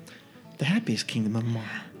 the happiest kingdom of them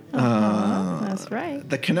all. That's right.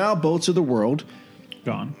 The canal boats of the world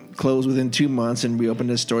gone, closed within 2 months, and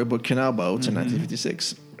reopened as Storybook Canal Boats in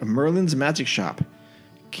 1956. Merlin's Magic Shop,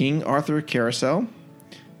 King Arthur Carousel,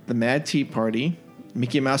 the Mad Tea Party,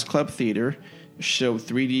 Mickey Mouse Club Theater show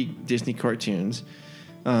 3D Disney cartoons.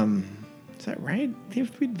 Is that right? They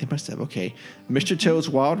must have. Okay. Mr. Toad's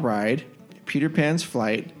Wild Ride, Peter Pan's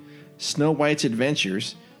Flight, Snow White's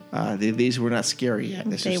Adventures. These were not scary yet.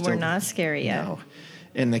 They were not scary yet. No.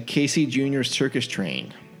 And the Casey Jr. Circus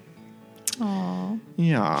Train. Aww.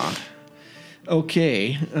 Yeah.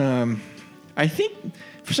 Okay. I think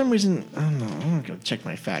for some reason, I don't know. I'm going to go check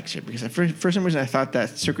my facts here because for some reason I thought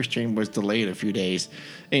that Circus Train was delayed a few days.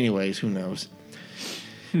 Anyways, who knows?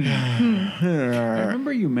 I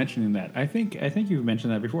remember you mentioning that. I think you've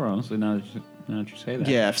mentioned that before. Honestly, now that you say that.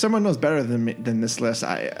 Yeah, if someone knows better than this list,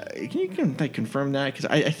 can you confirm that? Because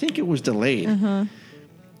I think it was delayed.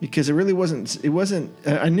 Because it really wasn't. It wasn't.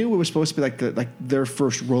 I knew it was supposed to be like their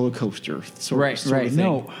first roller coaster. Sort of thing.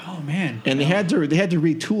 No. Oh man. And they had to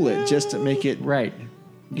retool it just to make it right.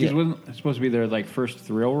 Because wasn't it supposed to be their first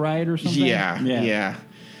thrill ride or something? Yeah.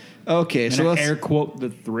 Okay, and so let's air quote the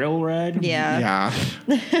thrill ride. Yeah.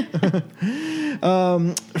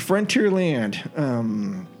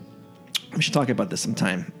 Frontierland. We should talk about this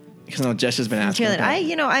sometime. Because I know Jess has been asking about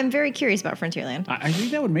it. I'm very curious about Frontierland. I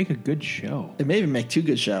think that would make a good show. It may even make 2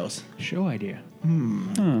 good shows. Show idea.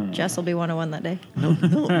 Jess will be 101 that day. No.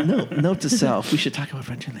 Note to self. We should talk about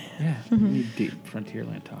Frontierland. Yeah. We need deep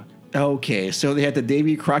Frontierland talk. Okay, so they had the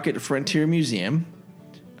Davy Crockett Frontier Museum.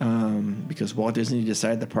 Because Walt Disney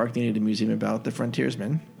decided the park needed a museum about the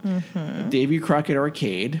frontiersmen. Davy Crockett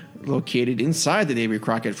Arcade, located inside the Davy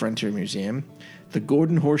Crockett Frontier Museum. The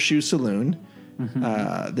Golden Horseshoe Saloon.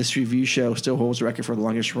 This review show still holds the record for the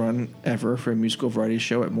longest run ever for a musical variety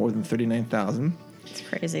show at more than 39,000. It's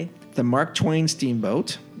crazy. The Mark Twain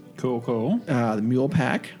Steamboat. Cool. The Mule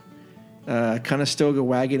Pack. Conestoga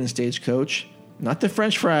Wagon and Stagecoach. Not the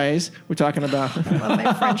French fries we're talking about. Love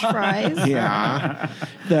my French fries. Yeah.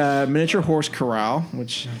 The Miniature Horse Corral,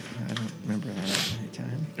 which I don't remember that at any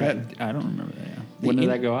time. I don't remember that. Yeah. When did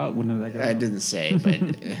that go out? I didn't say, but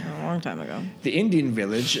a long time ago. The Indian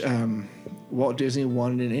Village. Walt Disney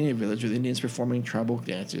wanted an Indian village with Indians performing tribal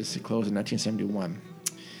dances. It closed in 1971.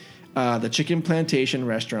 The Chicken Plantation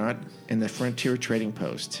Restaurant and the Frontier Trading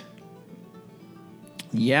Post.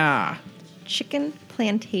 Yeah. Chicken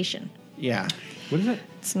Plantation. Yeah. What is it?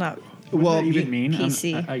 It's not. What does that even mean?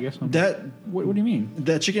 PC. I guess. What do you mean?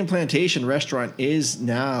 The Chicken Plantation Restaurant is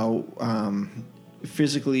now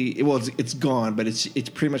physically. Well, it's gone, but it's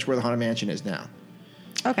pretty much where the Haunted Mansion is now.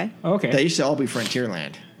 Okay. That used to all be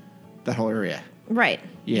Frontierland. That whole area. Right.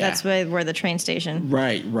 Yeah. That's where the train station.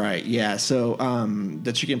 Right. Yeah. So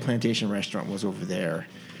the Chicken Plantation Restaurant was over there,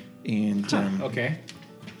 and okay.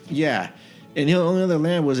 Yeah, and the only other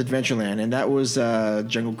land was Adventureland, and that was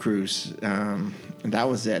Jungle Cruise, and that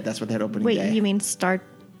was it. That's what they had opening day. Wait, you mean Star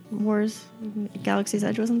Wars Galaxy's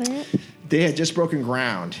Edge wasn't there yet? They had just broken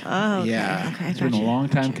ground. Oh, okay. Yeah. Okay. It's been a long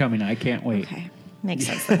time coming. I can't wait. Okay. Makes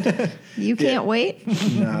sense then. You can't wait?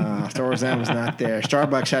 No, Star Wars Land was not there.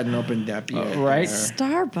 Starbucks hadn't opened up yet. Right?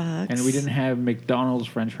 Starbucks. And we didn't have McDonald's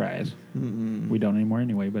French fries. We don't anymore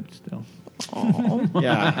anyway, but still. Oh.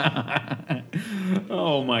 Yeah.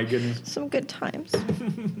 Oh, my goodness. Some good times.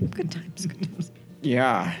 Good times.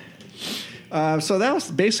 Yeah. So that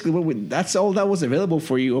was basically that's all that was available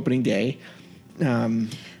for you opening day. It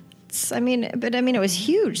was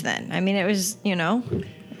huge then. I mean, it was,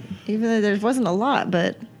 even though there wasn't a lot,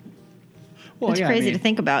 but it's crazy to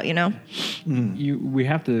think about, We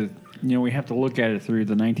have to look at it through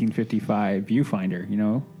the 1955 viewfinder,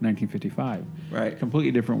 1955. Right.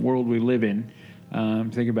 Completely different world we live in.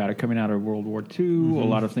 Think about it, coming out of World War II, a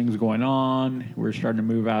lot of things going on. We're starting to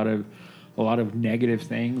move out of a lot of negative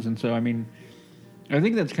things. And so, I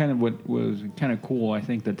think that's kind of what was kind of cool. I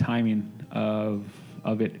think the timing of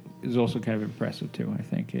it is also kind of impressive, too. I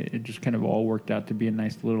think it just kind of all worked out to be a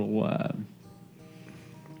nice little,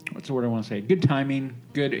 what's the word I want to say? Good timing,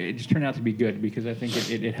 good. It just turned out to be good because I think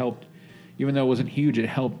it helped, even though it wasn't huge, it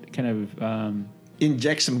helped kind of...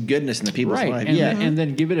 inject some goodness into people's lives. And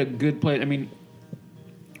then give it a good play. I mean,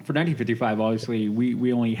 for 1955, obviously,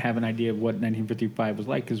 we only have an idea of what 1955 was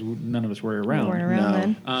like because none of us were around. We weren't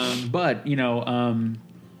around then. But, you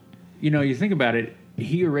think about it,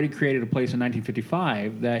 he already created a place in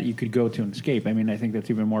 1955 that you could go to and escape. I mean, I think that's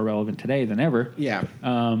even more relevant today than ever. Yeah.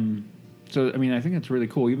 So, I mean, I think that's really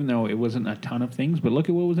cool, even though it wasn't a ton of things, but look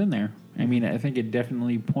at what was in there. I mean, I think it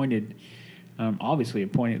definitely pointed, obviously,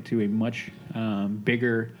 it pointed to a much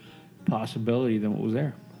bigger possibility than what was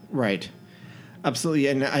there. Right. Absolutely.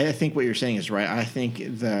 And I think what you're saying is right. I think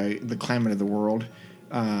the climate of the world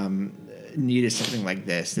needed something like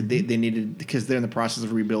this. That they needed, because they're in the process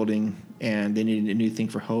of rebuilding, and they needed a new thing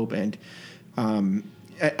for hope. And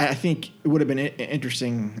I think it would have been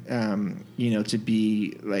interesting, to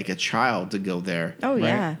be like a child to go there. Oh, right?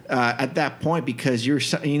 yeah. At that point, because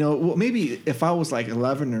maybe if I was like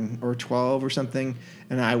 11 or 12 or something,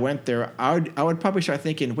 and I went there, I would probably start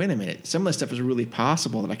thinking, wait a minute, some of this stuff is really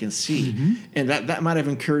possible that I can see. And that might have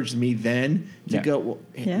encouraged me then to go, well,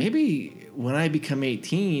 maybe when I become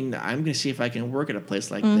 18, I'm going to see if I can work at a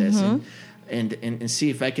place like this. and see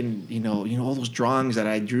if I can, all those drawings that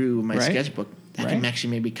I drew in my Right. sketchbook that can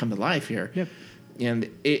actually maybe come to life here. Yep. And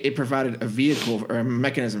it provided a vehicle or a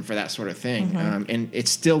mechanism for that sort of thing, and it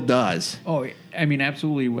still does. Oh, I mean,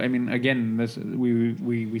 absolutely. I mean, again, this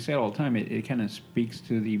we say it all the time. It kind of speaks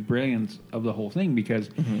to the brilliance of the whole thing because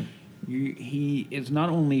he is not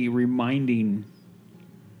only reminding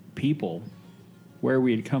people where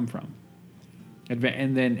we had come from,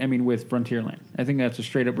 and then I mean with Frontierland, I think that's a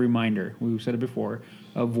straight up reminder. We've said it before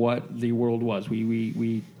of what the world was.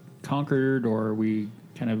 We conquered, or we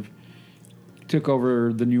kind of took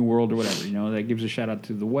over the new world or whatever, that gives a shout out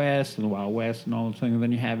to the West and the Wild West and all those things. And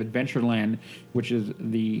then you have Adventureland, which is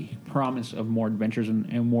the promise of more adventures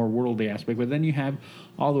and more worldly aspect. But then you have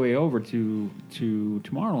all the way over to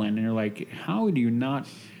Tomorrowland, and you're like, how do you not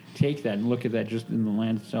take that and look at that just in the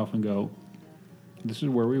land itself and go, this is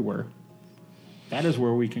where we were. That is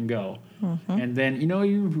where we can go. And then, if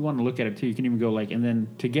you want to look at it too, you can even go and then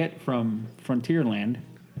to get from Frontierland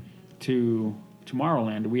to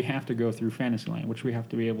Tomorrowland, we have to go through Fantasyland, which we have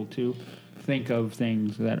to be able to think of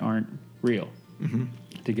things that aren't real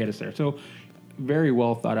to get us there. So, very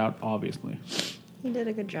well thought out, obviously. He did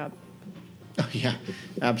a good job. Oh, yeah,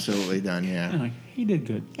 absolutely done. Yeah, he did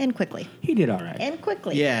good And quickly. He did all right. And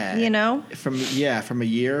quickly. Yeah, from a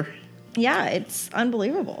year. Yeah, it's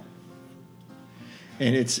unbelievable.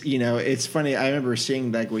 And it's funny. I remember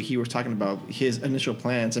seeing what he was talking about his initial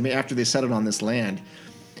plans. I mean, after they settled on this land,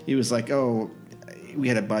 he was like, "Oh, we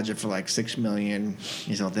had a budget for $6 million."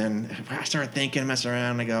 Then I started thinking, messing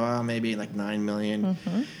around. I go, "Oh, maybe $9 million."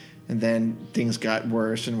 And then things got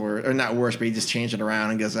worse and worse, or not worse, but he just changed it around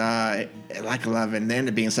and goes, 11. They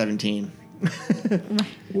ended up being 17.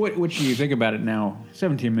 What do you think about it now?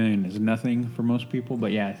 17 million is nothing for most people,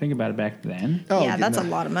 but yeah, think about it back then. Oh, yeah, that's a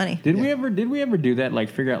lot of money. Did we ever do that?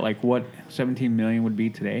 Figure out what 17 million would be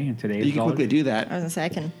today in today's You can dollars? quickly do that I was gonna say I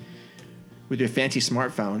can. with your fancy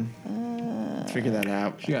smartphone. Figure that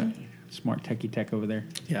out. You got smart techie tech over there.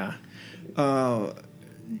 Yeah.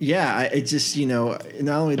 It just, not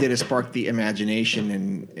only did it spark the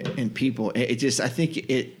imagination in people, I think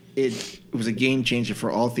it was a game changer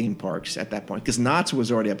for all theme parks at that point, because Knott's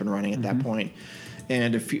was already up and running at that point.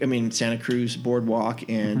 And Santa Cruz Boardwalk,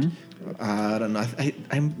 and I don't know. I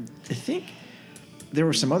think there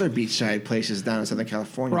were some other beachside places down in Southern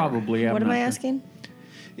California. Probably. What am I asking?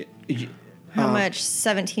 How much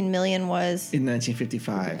 17 million was in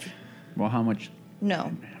 1955? Well, how much?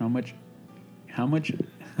 No. How much?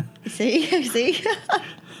 See?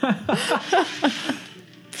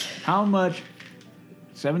 How much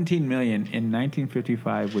 17 million in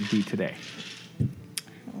 1955 would be today?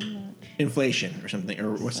 Inflation or something,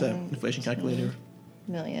 or what's that inflation calculator?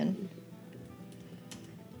 Million.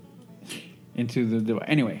 Into the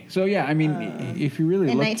anyway. So yeah, I mean, if you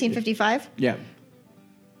really In look 1955? Yeah.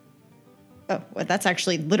 Oh, well, that's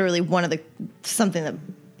actually literally one of the something that.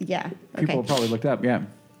 Yeah. People Okay. probably looked up. Yeah.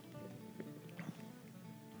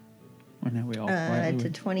 Well, now we all To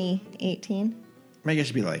 2018. I guess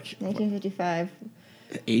it'd be 1955.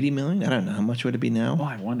 80 million. I don't know how much would it be now. Oh,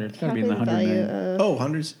 I wonder. It's got to be in the Calculate 100 value million. of- Oh,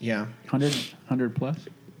 hundreds. Yeah. 100 plus.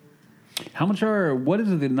 How much what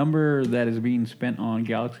is the number that is being spent on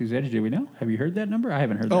Galaxy's Edge? Do we know? Have you heard that number? I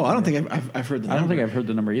haven't heard that Oh, I don't number. think I've heard the number. I don't think I've heard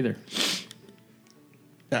the number either.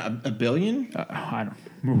 A billion? I don't.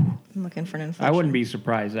 I'm looking for an inflation. I wouldn't be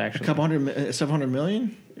surprised, actually. A couple hundred, several hundred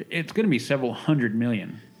million? It's going to be several hundred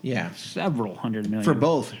million. Yeah. Several hundred million. For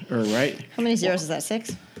both, right? How many zeros is that?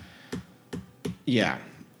 6? Yeah.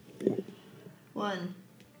 1,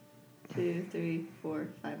 2, 3, 4,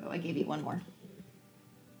 5. Oh, I gave you one more.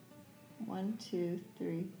 1, 2,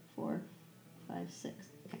 3, 4, 5, 6.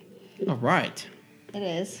 Okay. All right. It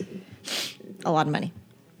is a lot of money.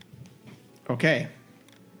 Okay.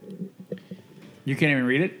 You can't even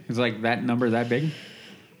read it? It's like that number that big?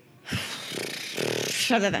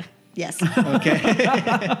 Yes. Okay.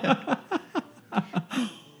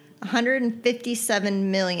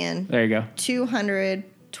 157 million. There you go.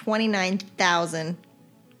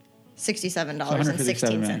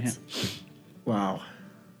 $229,067.16. Wow.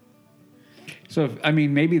 So,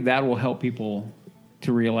 maybe that will help people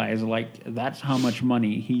to realize, that's how much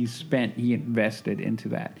money he invested into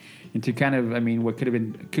that. And to kind of, what could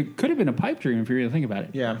have been a pipe dream if you really think about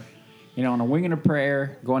it. Yeah. On a wing and a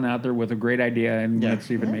prayer, going out there with a great idea, and let's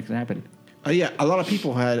see if it makes it happen. Yeah, a lot of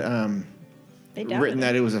people had written it.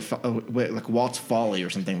 that it was like Walt's Folly or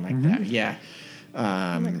something like that. Yeah.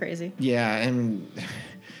 Isn't that crazy? Yeah, and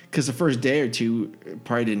because the first day or two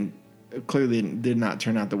probably did not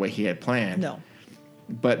turn out the way he had planned. No.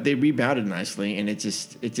 But they rebounded nicely, and it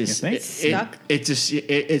stuck.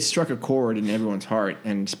 It struck a chord in everyone's heart,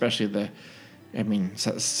 and especially I mean,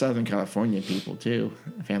 Southern California people too,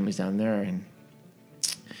 families down there, and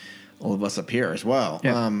all of us up here as well.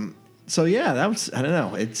 Yeah. So yeah, that was, I don't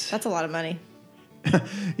know. That's a lot of money.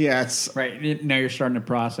 Yeah, it's right. Now you're starting to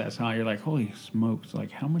process, huh? You're like, holy smokes!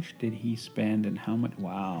 Like, how much did he spend, and how much?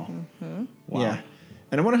 Wow. Mm-hmm. Wow. Yeah,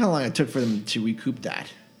 and I wonder how long it took for them to recoup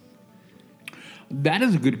that. That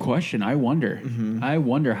is a good question. I wonder. Mm-hmm. I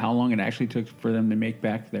wonder how long it actually took for them to make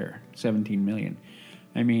back their $17 million.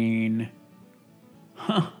 I mean,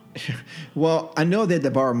 huh? Well, I know they had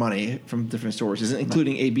to borrow money from different sources,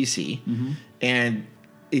 including ABC, and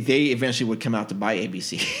they eventually would come out to buy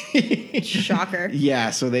ABC. Shocker.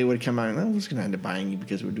 Yeah, so they would come out and, we're just going to end up buying you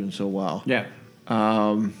because we're doing so well. Yeah.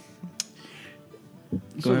 So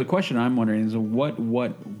the question I'm wondering is, what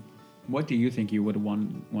do you think you would have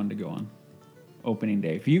wanted to go on opening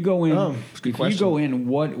day? If you go in,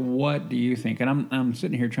 what do you think? And I'm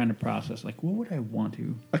sitting here trying to process, like, what would I want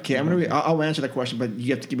to? Okay, I'll answer that question, but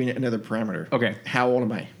you have to give me another parameter. Okay. How old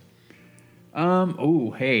am I?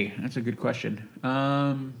 Oh, hey, that's a good question.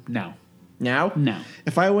 Now. Now? Now.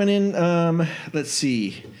 If I went in, let's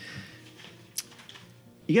see.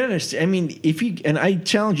 You gotta understand. I mean, and I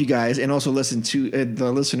challenge you guys, and also listen to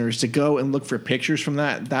the listeners, to go and look for pictures from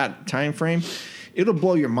that time frame. It'll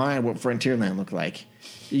blow your mind what Frontierland looked like.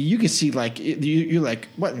 You can see, like, you're like,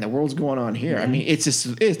 what in the world's going on here? Mm-hmm. I mean,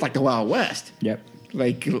 it's like the Wild West. Yep.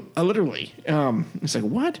 Like, literally. It's like,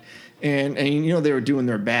 what? And you know, they were doing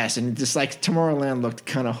their best, and just like Tomorrowland looked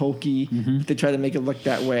kind of hokey. They tried to make it look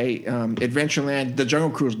that way. Adventureland, the Jungle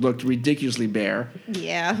Cruise looked ridiculously bare.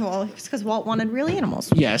 Yeah, well, it's because Walt wanted real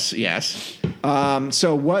animals. Yes.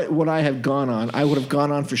 So what would I have gone on? I would have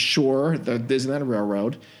gone on for sure the Disneyland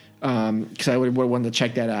Railroad, because I would have wanted to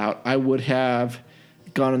check that out. I would have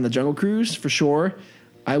gone on the Jungle Cruise for sure.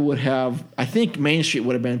 I think Main Street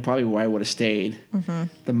would have been probably where I would have stayed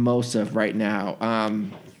the most of right now.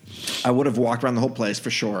 I would have walked around the whole place for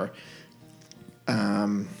sure.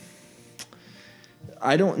 I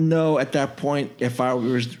don't know at that point if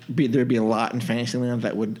there'd be a lot in Fantasyland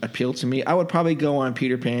that would appeal to me. I would probably go on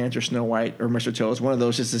Peter Pan's or Snow White or Mr. Toad's, one of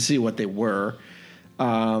those, just to see what they were.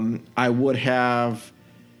 I would have.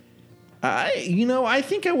 I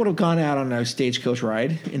think I would have gone out on a stagecoach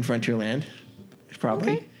ride in Frontierland.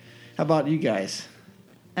 Probably. Okay. How about you guys?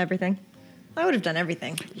 Everything. I would have done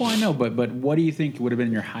everything. Well, I know, but what do you think would have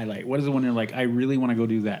been your highlight? What is the one you're like, I really want to go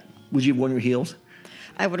do that? Would you have worn your heels?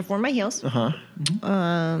 I would have worn my heels. Uh-huh.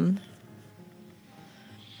 I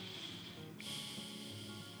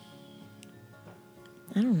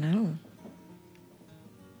don't know.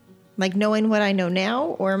 Like, knowing what I know now,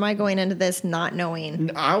 or am I going into this not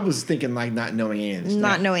knowing? I was thinking like not knowing anything.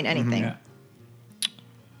 Not knowing anything. Yeah.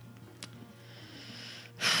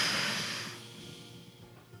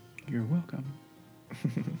 You're welcome.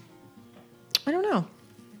 I don't know.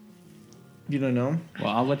 You don't know? Well,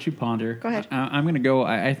 I'll let you ponder. Go ahead. I'm going to go.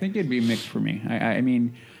 I think it'd be mixed for me. I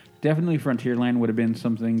mean, definitely Frontierland would have been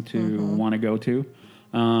something to want to go to.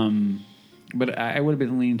 But I would have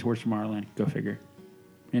been leaning towards Tomorrowland. Go figure.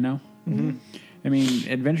 You know? Mm-hmm. I mean,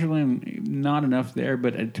 Adventureland, not enough there,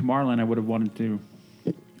 but at Tomorrowland, I would have wanted to.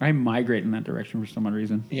 I migrate in that direction for some odd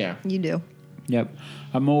reason. Yeah. You do. Yep.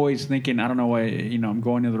 I'm always thinking, I don't know why, I'm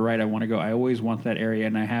going to the right, I want to go. I always want that area,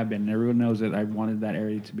 and I have been. Everyone knows that I wanted that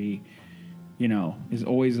area to be, is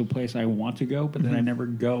always the place I want to go, but then I never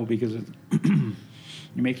go because it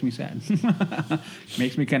makes me sad. It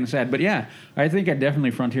makes me kind of sad. But yeah, I think I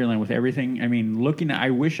definitely Frontierland with everything. I mean,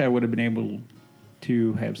 I wish I would have been able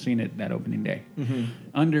to have seen it that opening day.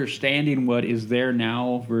 Understanding what is there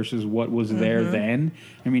now versus what was there then.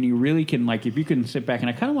 I mean, you really can, like, if you can sit back, and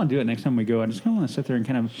I kind of want to do it next time we go, I just kind of want to sit there and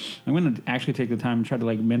I'm going to actually take the time and try to,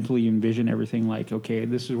 like, mentally envision everything, like, okay,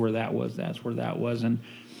 this is where that was, that's where that was, and,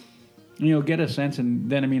 get a sense. And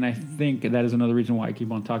then, I mean, I think that is another reason why I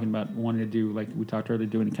keep on talking about wanting to do, like we talked earlier,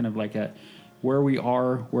 doing kind of like a where we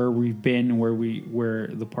are, where we've been, where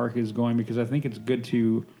the park is going, because I think it's good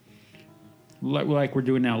to, like we're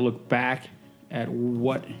doing now, look back at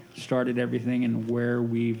what started everything and where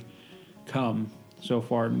we've come so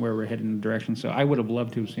far and where we're heading in the direction. So I would have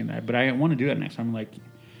loved to have seen that, but I want to do that next time. Like,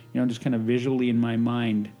 just kind of visually in my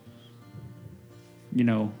mind,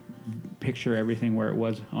 picture everything where it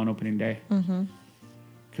was on opening day.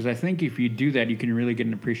 Because I think if you do that, you can really get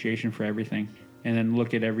an appreciation for everything and then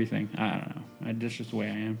look at everything. I don't know. That's just the way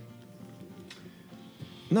I am.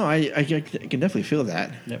 No, I can definitely feel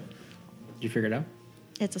that. Yep. Did you figure it out?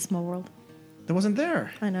 It's a small world. It wasn't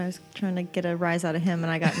there. I know. I was trying to get a rise out of him,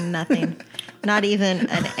 and I got nothing. Not even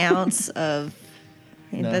an ounce of...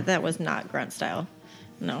 No. That was not grunt style.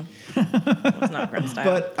 No. It was not Grunt style.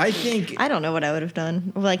 But I think I don't know what I would have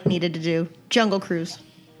done. Like needed to do Jungle Cruise.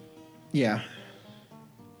 yeah.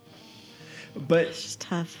 But It's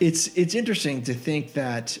tough. it's interesting to think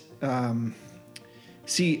that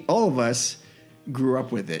see, all of us grew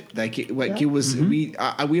up with it. Like it was we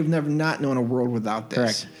have never not known a world without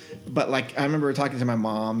this. Correct. But like I remember talking to my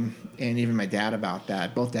mom and even my dad about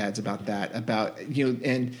that, both dads about that,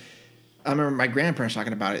 and I remember my grandparents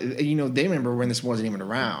talking about it. They remember when this wasn't even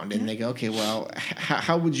around, and they go, okay, well,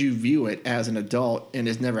 how would you view it as an adult, and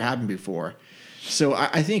it's never happened before? So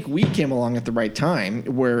I think we came along at the right time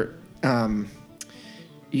where,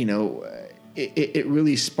 it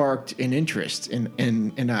really sparked an interest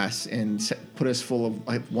in us and put us full of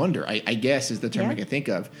like, wonder, I guess is the term I can think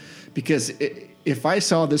of. Because if I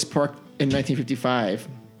saw this park in 1955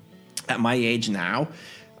 at my age now,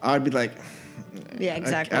 I'd be like... Yeah,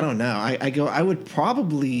 exactly. I don't know. I would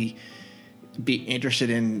probably be interested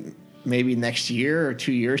in maybe next year or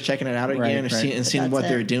 2 years checking it out again and seeing what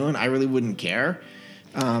they're doing. I really wouldn't care.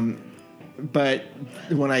 But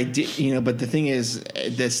when I did, but the thing is,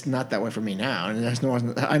 that's not that way for me now, and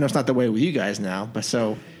I know it's not the way with you guys now. But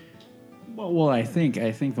so, well, I think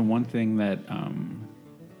the one thing that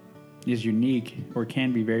is unique or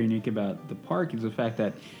can be very unique about the park is the fact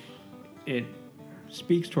that it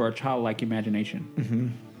speaks to our childlike imagination. Mm-hmm.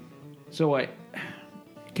 So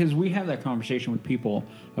because we have that conversation with people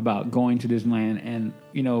about going to Disneyland, and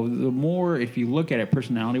the more, if you look at it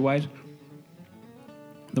personality-wise,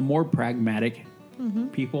 the more pragmatic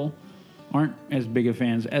people aren't as big of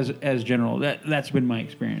fans as general. That's been my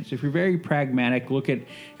experience. If you're very pragmatic, look at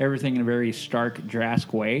everything in a very stark,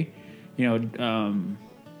 drastic way, then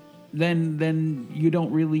you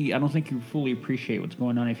don't really. I don't think you fully appreciate what's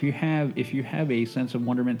going on. If you have a sense of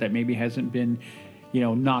wonderment that maybe hasn't been,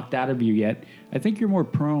 knocked out of you yet, I think you're more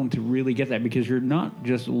prone to really get that, because you're not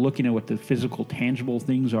just looking at what the physical, tangible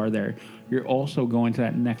things are there. You're also going to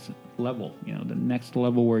that next level. The next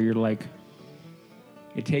level where you're like,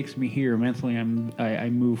 it takes me here mentally. I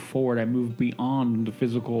move forward. I move beyond the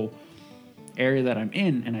physical area that I'm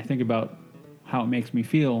in, and I think about how it makes me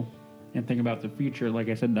feel. And think about the future. Like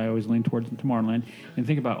I said, I always lean towards Tomorrowland and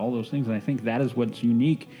think about all those things. And I think that is what's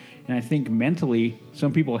unique. And I think mentally,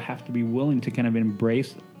 some people have to be willing to kind of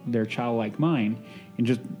embrace their childlike mind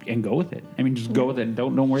and go with it. I mean, just go with it.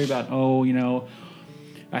 Don't worry about,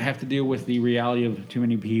 I have to deal with the reality of too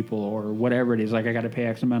many people or whatever it is. Like I got to pay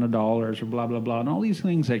X amount of dollars or blah, blah, blah. And all these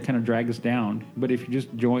things that kind of drag us down. But if you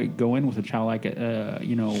just go in with a childlike,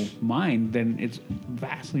 mind, then it's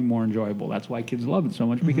vastly more enjoyable. That's why kids love it so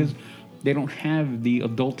much, because they don't have the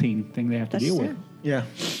adulting thing they have to deal with. Yeah.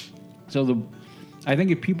 So I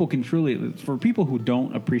think if people can truly, for people who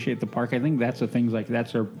don't appreciate the park, I think that's the things like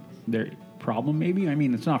that's their problem. Maybe, I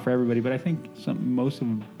mean, it's not for everybody, but I think most of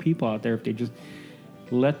the people out there, if they just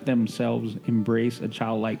let themselves embrace their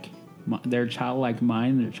childlike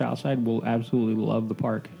mind, their child side, will absolutely love the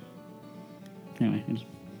park. Anyway,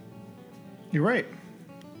 you're right.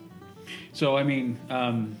 So I mean.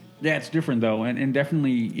 Yeah, it's different, though, and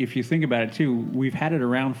definitely, if you think about it, too, we've had it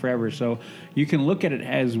around forever, so you can look at it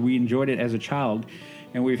as we enjoyed it as a child,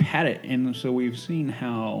 and we've had it, and so we've seen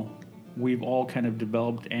how we've all kind of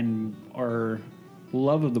developed, and our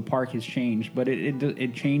love of the park has changed, but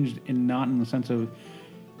it changed not in the sense of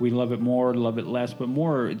we love it more, love it less, but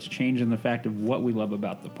more it's changed in the fact of what we love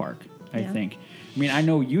about the park, I think. I mean, I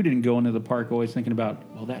know you didn't go into the park always thinking about,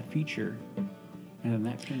 well, that feature... and then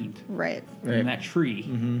that paint. Right. And that tree,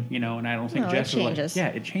 and I don't think Jess was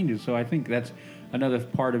like, it changes. So I think that's another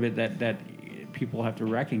part of it that people have to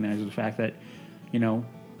recognize, is the fact that,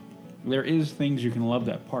 there is things you can love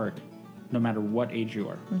that park no matter what age you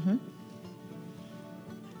are. Mm-hmm.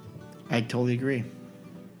 I totally agree.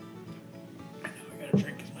 I know, I got to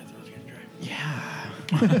drink because my throat's getting dry.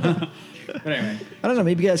 Yeah. But anyway. I don't know,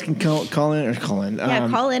 maybe you guys can call in. Yeah,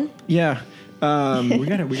 call in. Yeah. we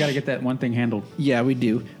gotta get that one thing handled. Yeah, we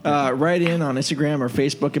do. Write in on Instagram or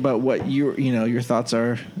Facebook about what your thoughts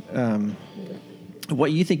are,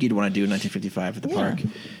 what you think you'd want to do in 1955 at the park,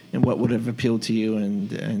 and what would have appealed to you,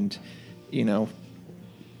 and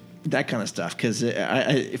that kind of stuff. Because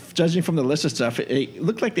judging from the list of stuff, it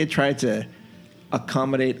looked like they tried to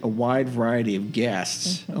accommodate a wide variety of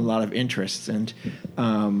guests, a lot of interests, and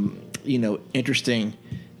interesting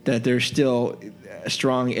that there's still a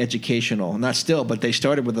strong educational, not still, but they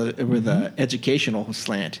started with a educational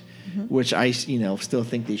slant, which I still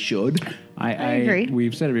think they should. I agree.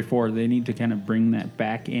 We've said it before. They need to kind of bring that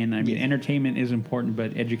back in. I mean, entertainment is important,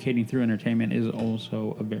 but educating through entertainment is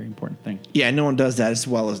also a very important thing. Yeah, no one does that as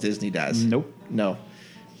well as Disney does. Nope. No.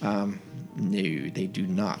 No, they do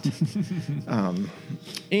not.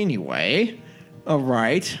 Anyway, all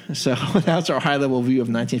right. So that's our high-level view of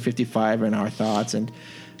 1955 and our thoughts. And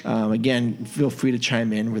again, feel free to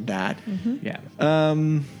chime in with that. Yeah.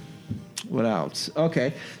 What else?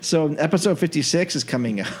 Okay, so episode 56 is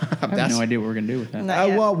coming up. I have no idea what we're going to do with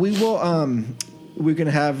that. Well, we will. We're going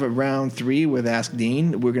to have round 3 with Ask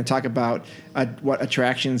Dean. We're going to talk about what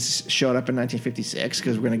attractions showed up in 1956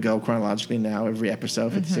 because we're going to go chronologically now every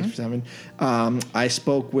episode, 56 or 7. I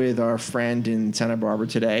spoke with our friend in Santa Barbara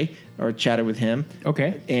today, or chatted with him.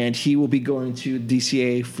 Okay. And he will be going to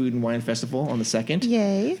DCA Food and Wine Festival on the 2nd.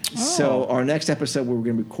 Yay. So our next episode where we're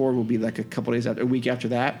going to record will be like a week after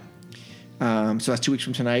that. So that's 2 weeks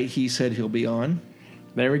from tonight. He said he'll be on.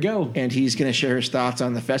 There we go. And he's going to share his thoughts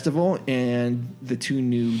on the festival and the 2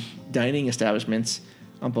 new dining establishments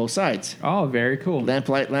on both sides. Oh, very cool.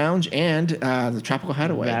 Lamplight Lounge and the Tropical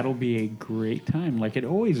Hideaway. That'll be a great time, like it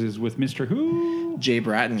always is with Mr. Who? Jay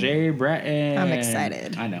Bratton. I'm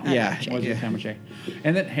excited. I know. Yeah. What's the time with Jay?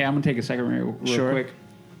 And then, hey, I'm going to take a second real Sure. quick.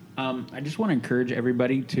 I just want to encourage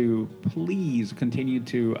everybody to please continue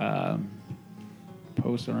to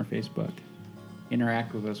post on our Facebook.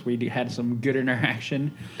 Interact with us. We had some good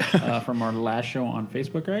interaction from our last show on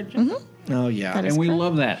Facebook, right, Jen? Oh, yeah. And we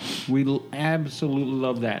love that. We absolutely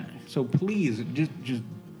love that. So please, just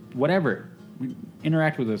whatever.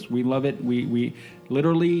 Interact with us. We love it. We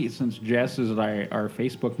literally, since Jess is our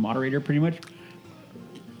Facebook moderator pretty much,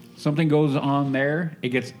 something goes on there, it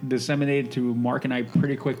gets disseminated to Mark and I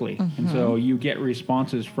pretty quickly. And so you get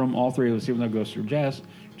responses from all 3 of us, even though it goes through Jess,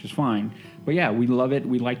 which is fine. But yeah, we love it.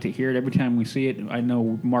 We like to hear it every time we see it. I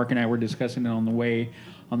know Mark and I were discussing it on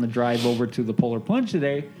the drive over to the Polar Plunge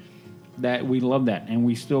today, that we love that. And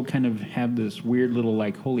we still kind of have this weird little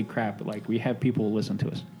like, holy crap, like we have people listen to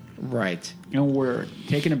us. Right. And we're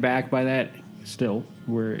taken aback by that still.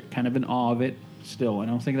 We're kind of in awe of it still. I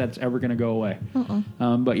don't think that's ever going to go away.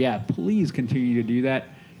 But yeah, please continue to do that.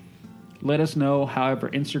 Let us know, however,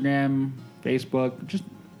 Instagram, Facebook, just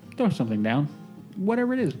throw something down.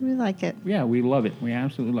 Whatever it is. We like it. Yeah, we love it. We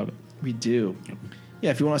absolutely love it. We do.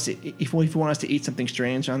 Yeah, if you want us to eat something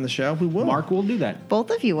strange on the show, we will. Mark will do that.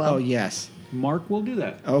 Both of you will. Oh, yes. Mark will do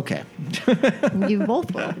that. Okay. You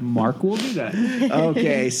both will. Mark will do that.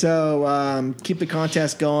 Okay, so keep the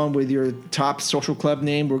contest going with your top social club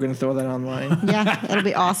name. We're going to throw that online. Yeah, it'll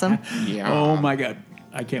be awesome. Yeah. Oh, my God.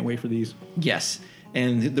 I can't wait for these. Yes.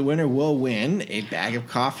 And the winner will win a bag of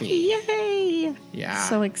coffee. Yay! Yeah.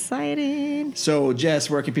 So excited. So, Jess,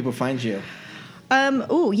 where can people find you?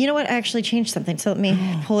 You know what? I actually changed something. So let me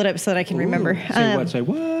pull it up so that I can remember. Say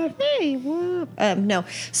what? Hey, whoop. No.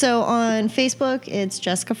 So on Facebook, it's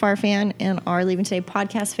Jessica Farfan, and our Leaving Today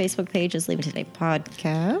podcast Facebook page is Leaving Today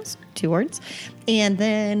Podcast, 2 words. And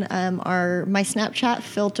then my Snapchat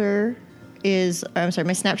filter is, my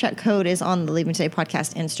Snapchat code is on the Leaving Today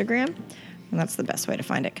Podcast Instagram. And that's the best way to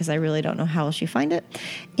find it because I really don't know how else you find it.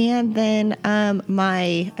 And then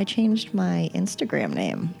I changed my Instagram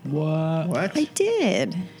name. What? I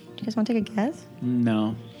did. Do you guys want to take a guess?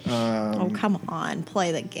 No. Oh, come on.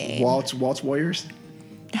 Play the game. Waltz Warriors?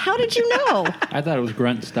 How did you know? I thought it was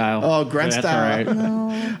Grunt style. Oh, Grunt That's style. all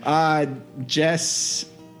right. No. Jess.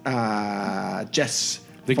 The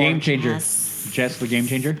Game Changer. Jess, the Game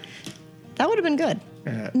Changer? That would have been good.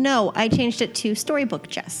 No, I changed it to Storybook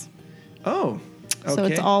Jess. Oh, okay. So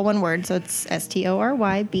it's all one word. So it's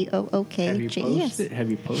STORYBOOKJES.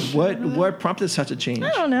 Have you posted? What prompted such a change?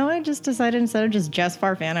 I don't know. I just decided instead of just Jess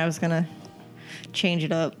Farfan, I was going to change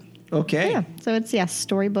it up. Okay. Yeah. So it's,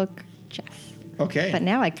 Storybook Jess. Okay. But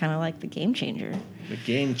now I kind of like the Game Changer. The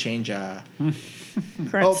Game Changer.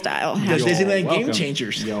 Current style. The You're Disneyland welcome. Game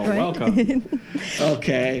Changers. You're welcome.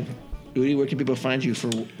 Okay. Udi, where can people find you for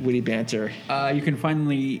witty banter? You can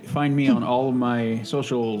finally find me on all of my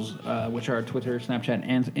socials, which are Twitter, Snapchat,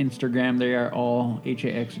 and Instagram. They are all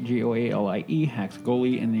HAXGOALIE, Hacks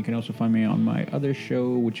Goalie. And you can also find me on my other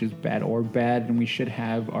show, which is Bad or Bad. And we should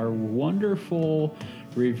have our wonderful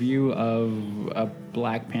review of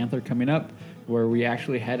Black Panther coming up, where we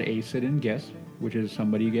actually had a sit-in guest, which is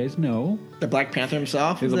somebody you guys know. The Black Panther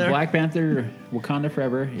himself? Is the Black Panther, Wakanda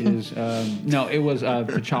Forever, is... no, it was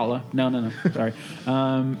T'Challa. No, sorry.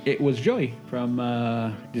 It was Joey from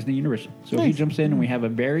Disney Universal. So he jumps in and we have a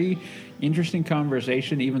very interesting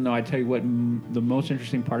conversation, even though I tell you what, the most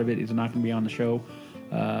interesting part of it is not going to be on the show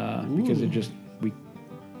because we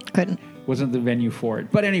couldn't. Wasn't the venue for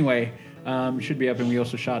it. But anyway, it should be up, and we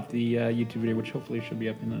also shot the YouTube video, which hopefully should be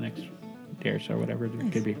up in the next day or so, whatever it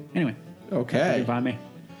could be. Anyway. Okay. You can find me.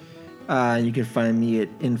 You can find me at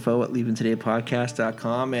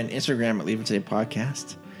info@leavingtodaypodcast.com and Instagram at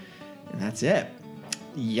leavingtodaypodcast. And that's it.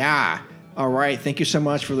 Yeah. All right. Thank you so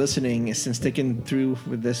much for listening and sticking through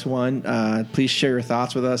with this one. Please share your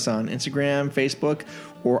thoughts with us on Instagram, Facebook,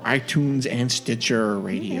 or iTunes and Stitcher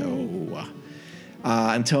Radio.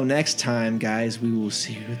 Until next time, guys, we will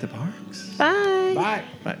see you at the parks. Bye. Bye.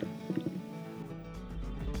 Bye.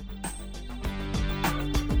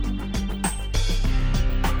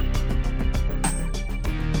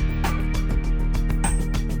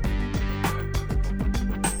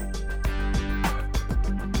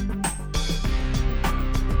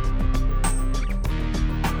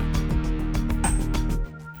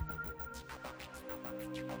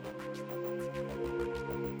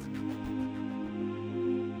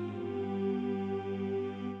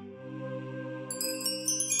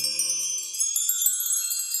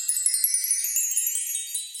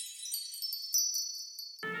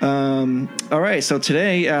 All right, so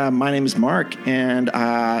today my name is Mark, and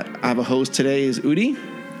I have a host today is Udi.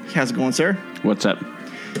 How's it going, sir? What's up?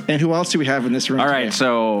 And who else do we have in this room? All right, today?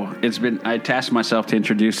 so I tasked myself to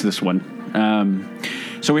introduce this one.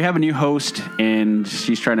 So we have a new host, and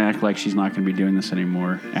she's trying to act like she's not going to be doing this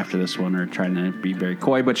anymore after this one, or trying to be very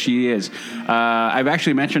coy, but she is. I've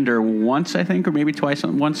actually mentioned her once, I think, or maybe twice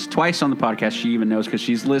on the podcast. She even knows because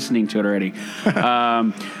she's listening to it already.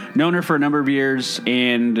 Known her for a number of years,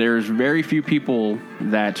 and there's very few people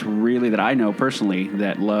that I know personally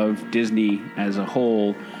that love Disney as a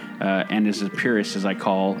whole, and is as purist as I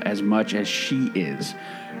call, as much as she is.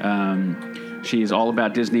 She is all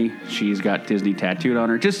about Disney. She's got Disney tattooed on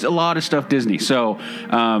her. Just a lot of stuff Disney. So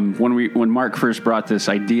when Mark first brought this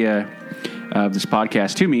idea of this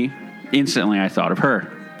podcast to me, instantly I thought of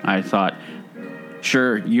her. I thought,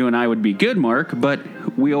 sure, you and I would be good, Mark, but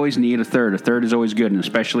we always need a third. A third is always good, and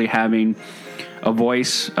especially having a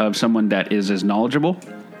voice of someone that is as knowledgeable,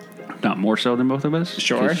 not more so than both of us.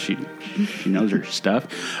 Sure. She knows her stuff.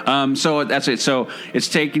 So that's it. So it's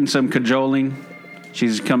taking some cajoling.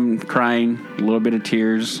 She's come crying, a little bit of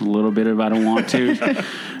tears, a little bit of I don't want to.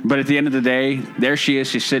 But at the end of the day, there she is.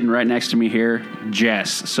 She's sitting right next to me here,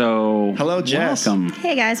 Jess. So hello, Jess. Welcome.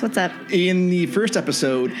 Hey, guys. What's up? In the first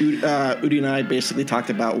episode, Udi and I basically talked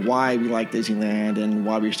about why we like Disneyland and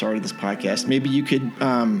why we started this podcast. Maybe you could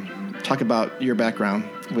talk about your background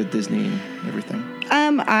with Disney and everything.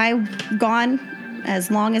 I've gone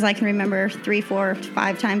as long as I can remember, 3, 4,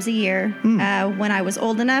 5 times a year. When I was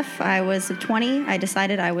old enough, I was 20, I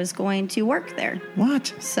decided I was going to work there.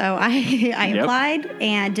 What? So I applied,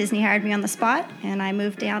 and Disney hired me on the spot, and I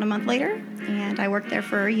moved down a month later, and I worked there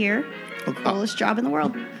for a year. Coolest job in the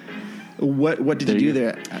world. What did you do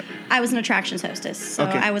there? I was an attractions hostess, so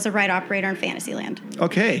Okay. I was a ride operator in Fantasyland.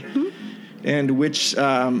 Okay. And which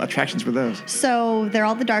attractions were those? So they're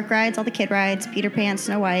all the dark rides, all the kid rides, Peter Pan,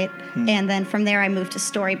 Snow White. And then from there I moved to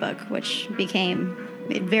Storybook, which became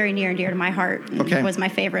very near and dear to my heart. And Okay. was my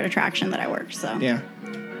favorite attraction that I worked. So Yeah.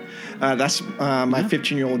 That's my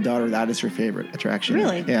 15-year-old daughter. That is her favorite attraction.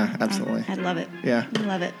 Really? Yeah, absolutely. I love it. Yeah. I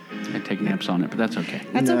love it. I take naps on it, but that's okay.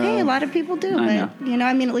 That's okay. A lot of people do. I But,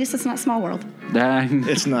 at least it's not Small World.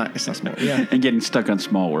 It's not small. Yeah. And getting stuck on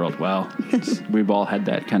Small World, well, we've all had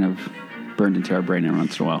that kind of burned into our brain every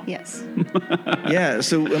once in a while. Yes. Yeah.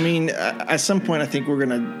 So, at some point, I think we're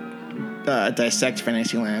going to dissect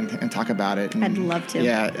Fantasyland and talk about it. And, I'd love to.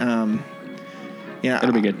 Yeah. Yeah.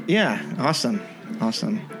 It'll be good. Yeah. Awesome.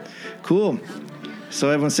 Cool. So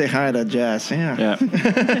everyone say hi to Jess. Yeah.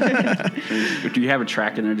 Do you have a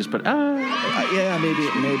track in there? Just put, yeah,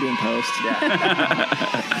 maybe in post.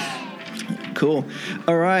 Yeah. Cool.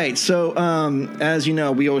 All right. So, as you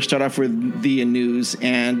know, we always start off with the news,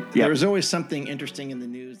 and there's always something interesting in the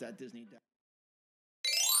news that Disney does.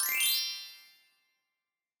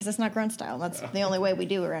 That's not grunt style. That's the only way we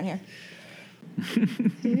do around here.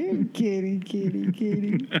 Kitty.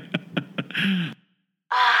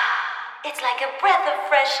 It's like a breath of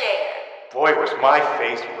fresh air. Boy, was my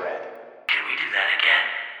face red.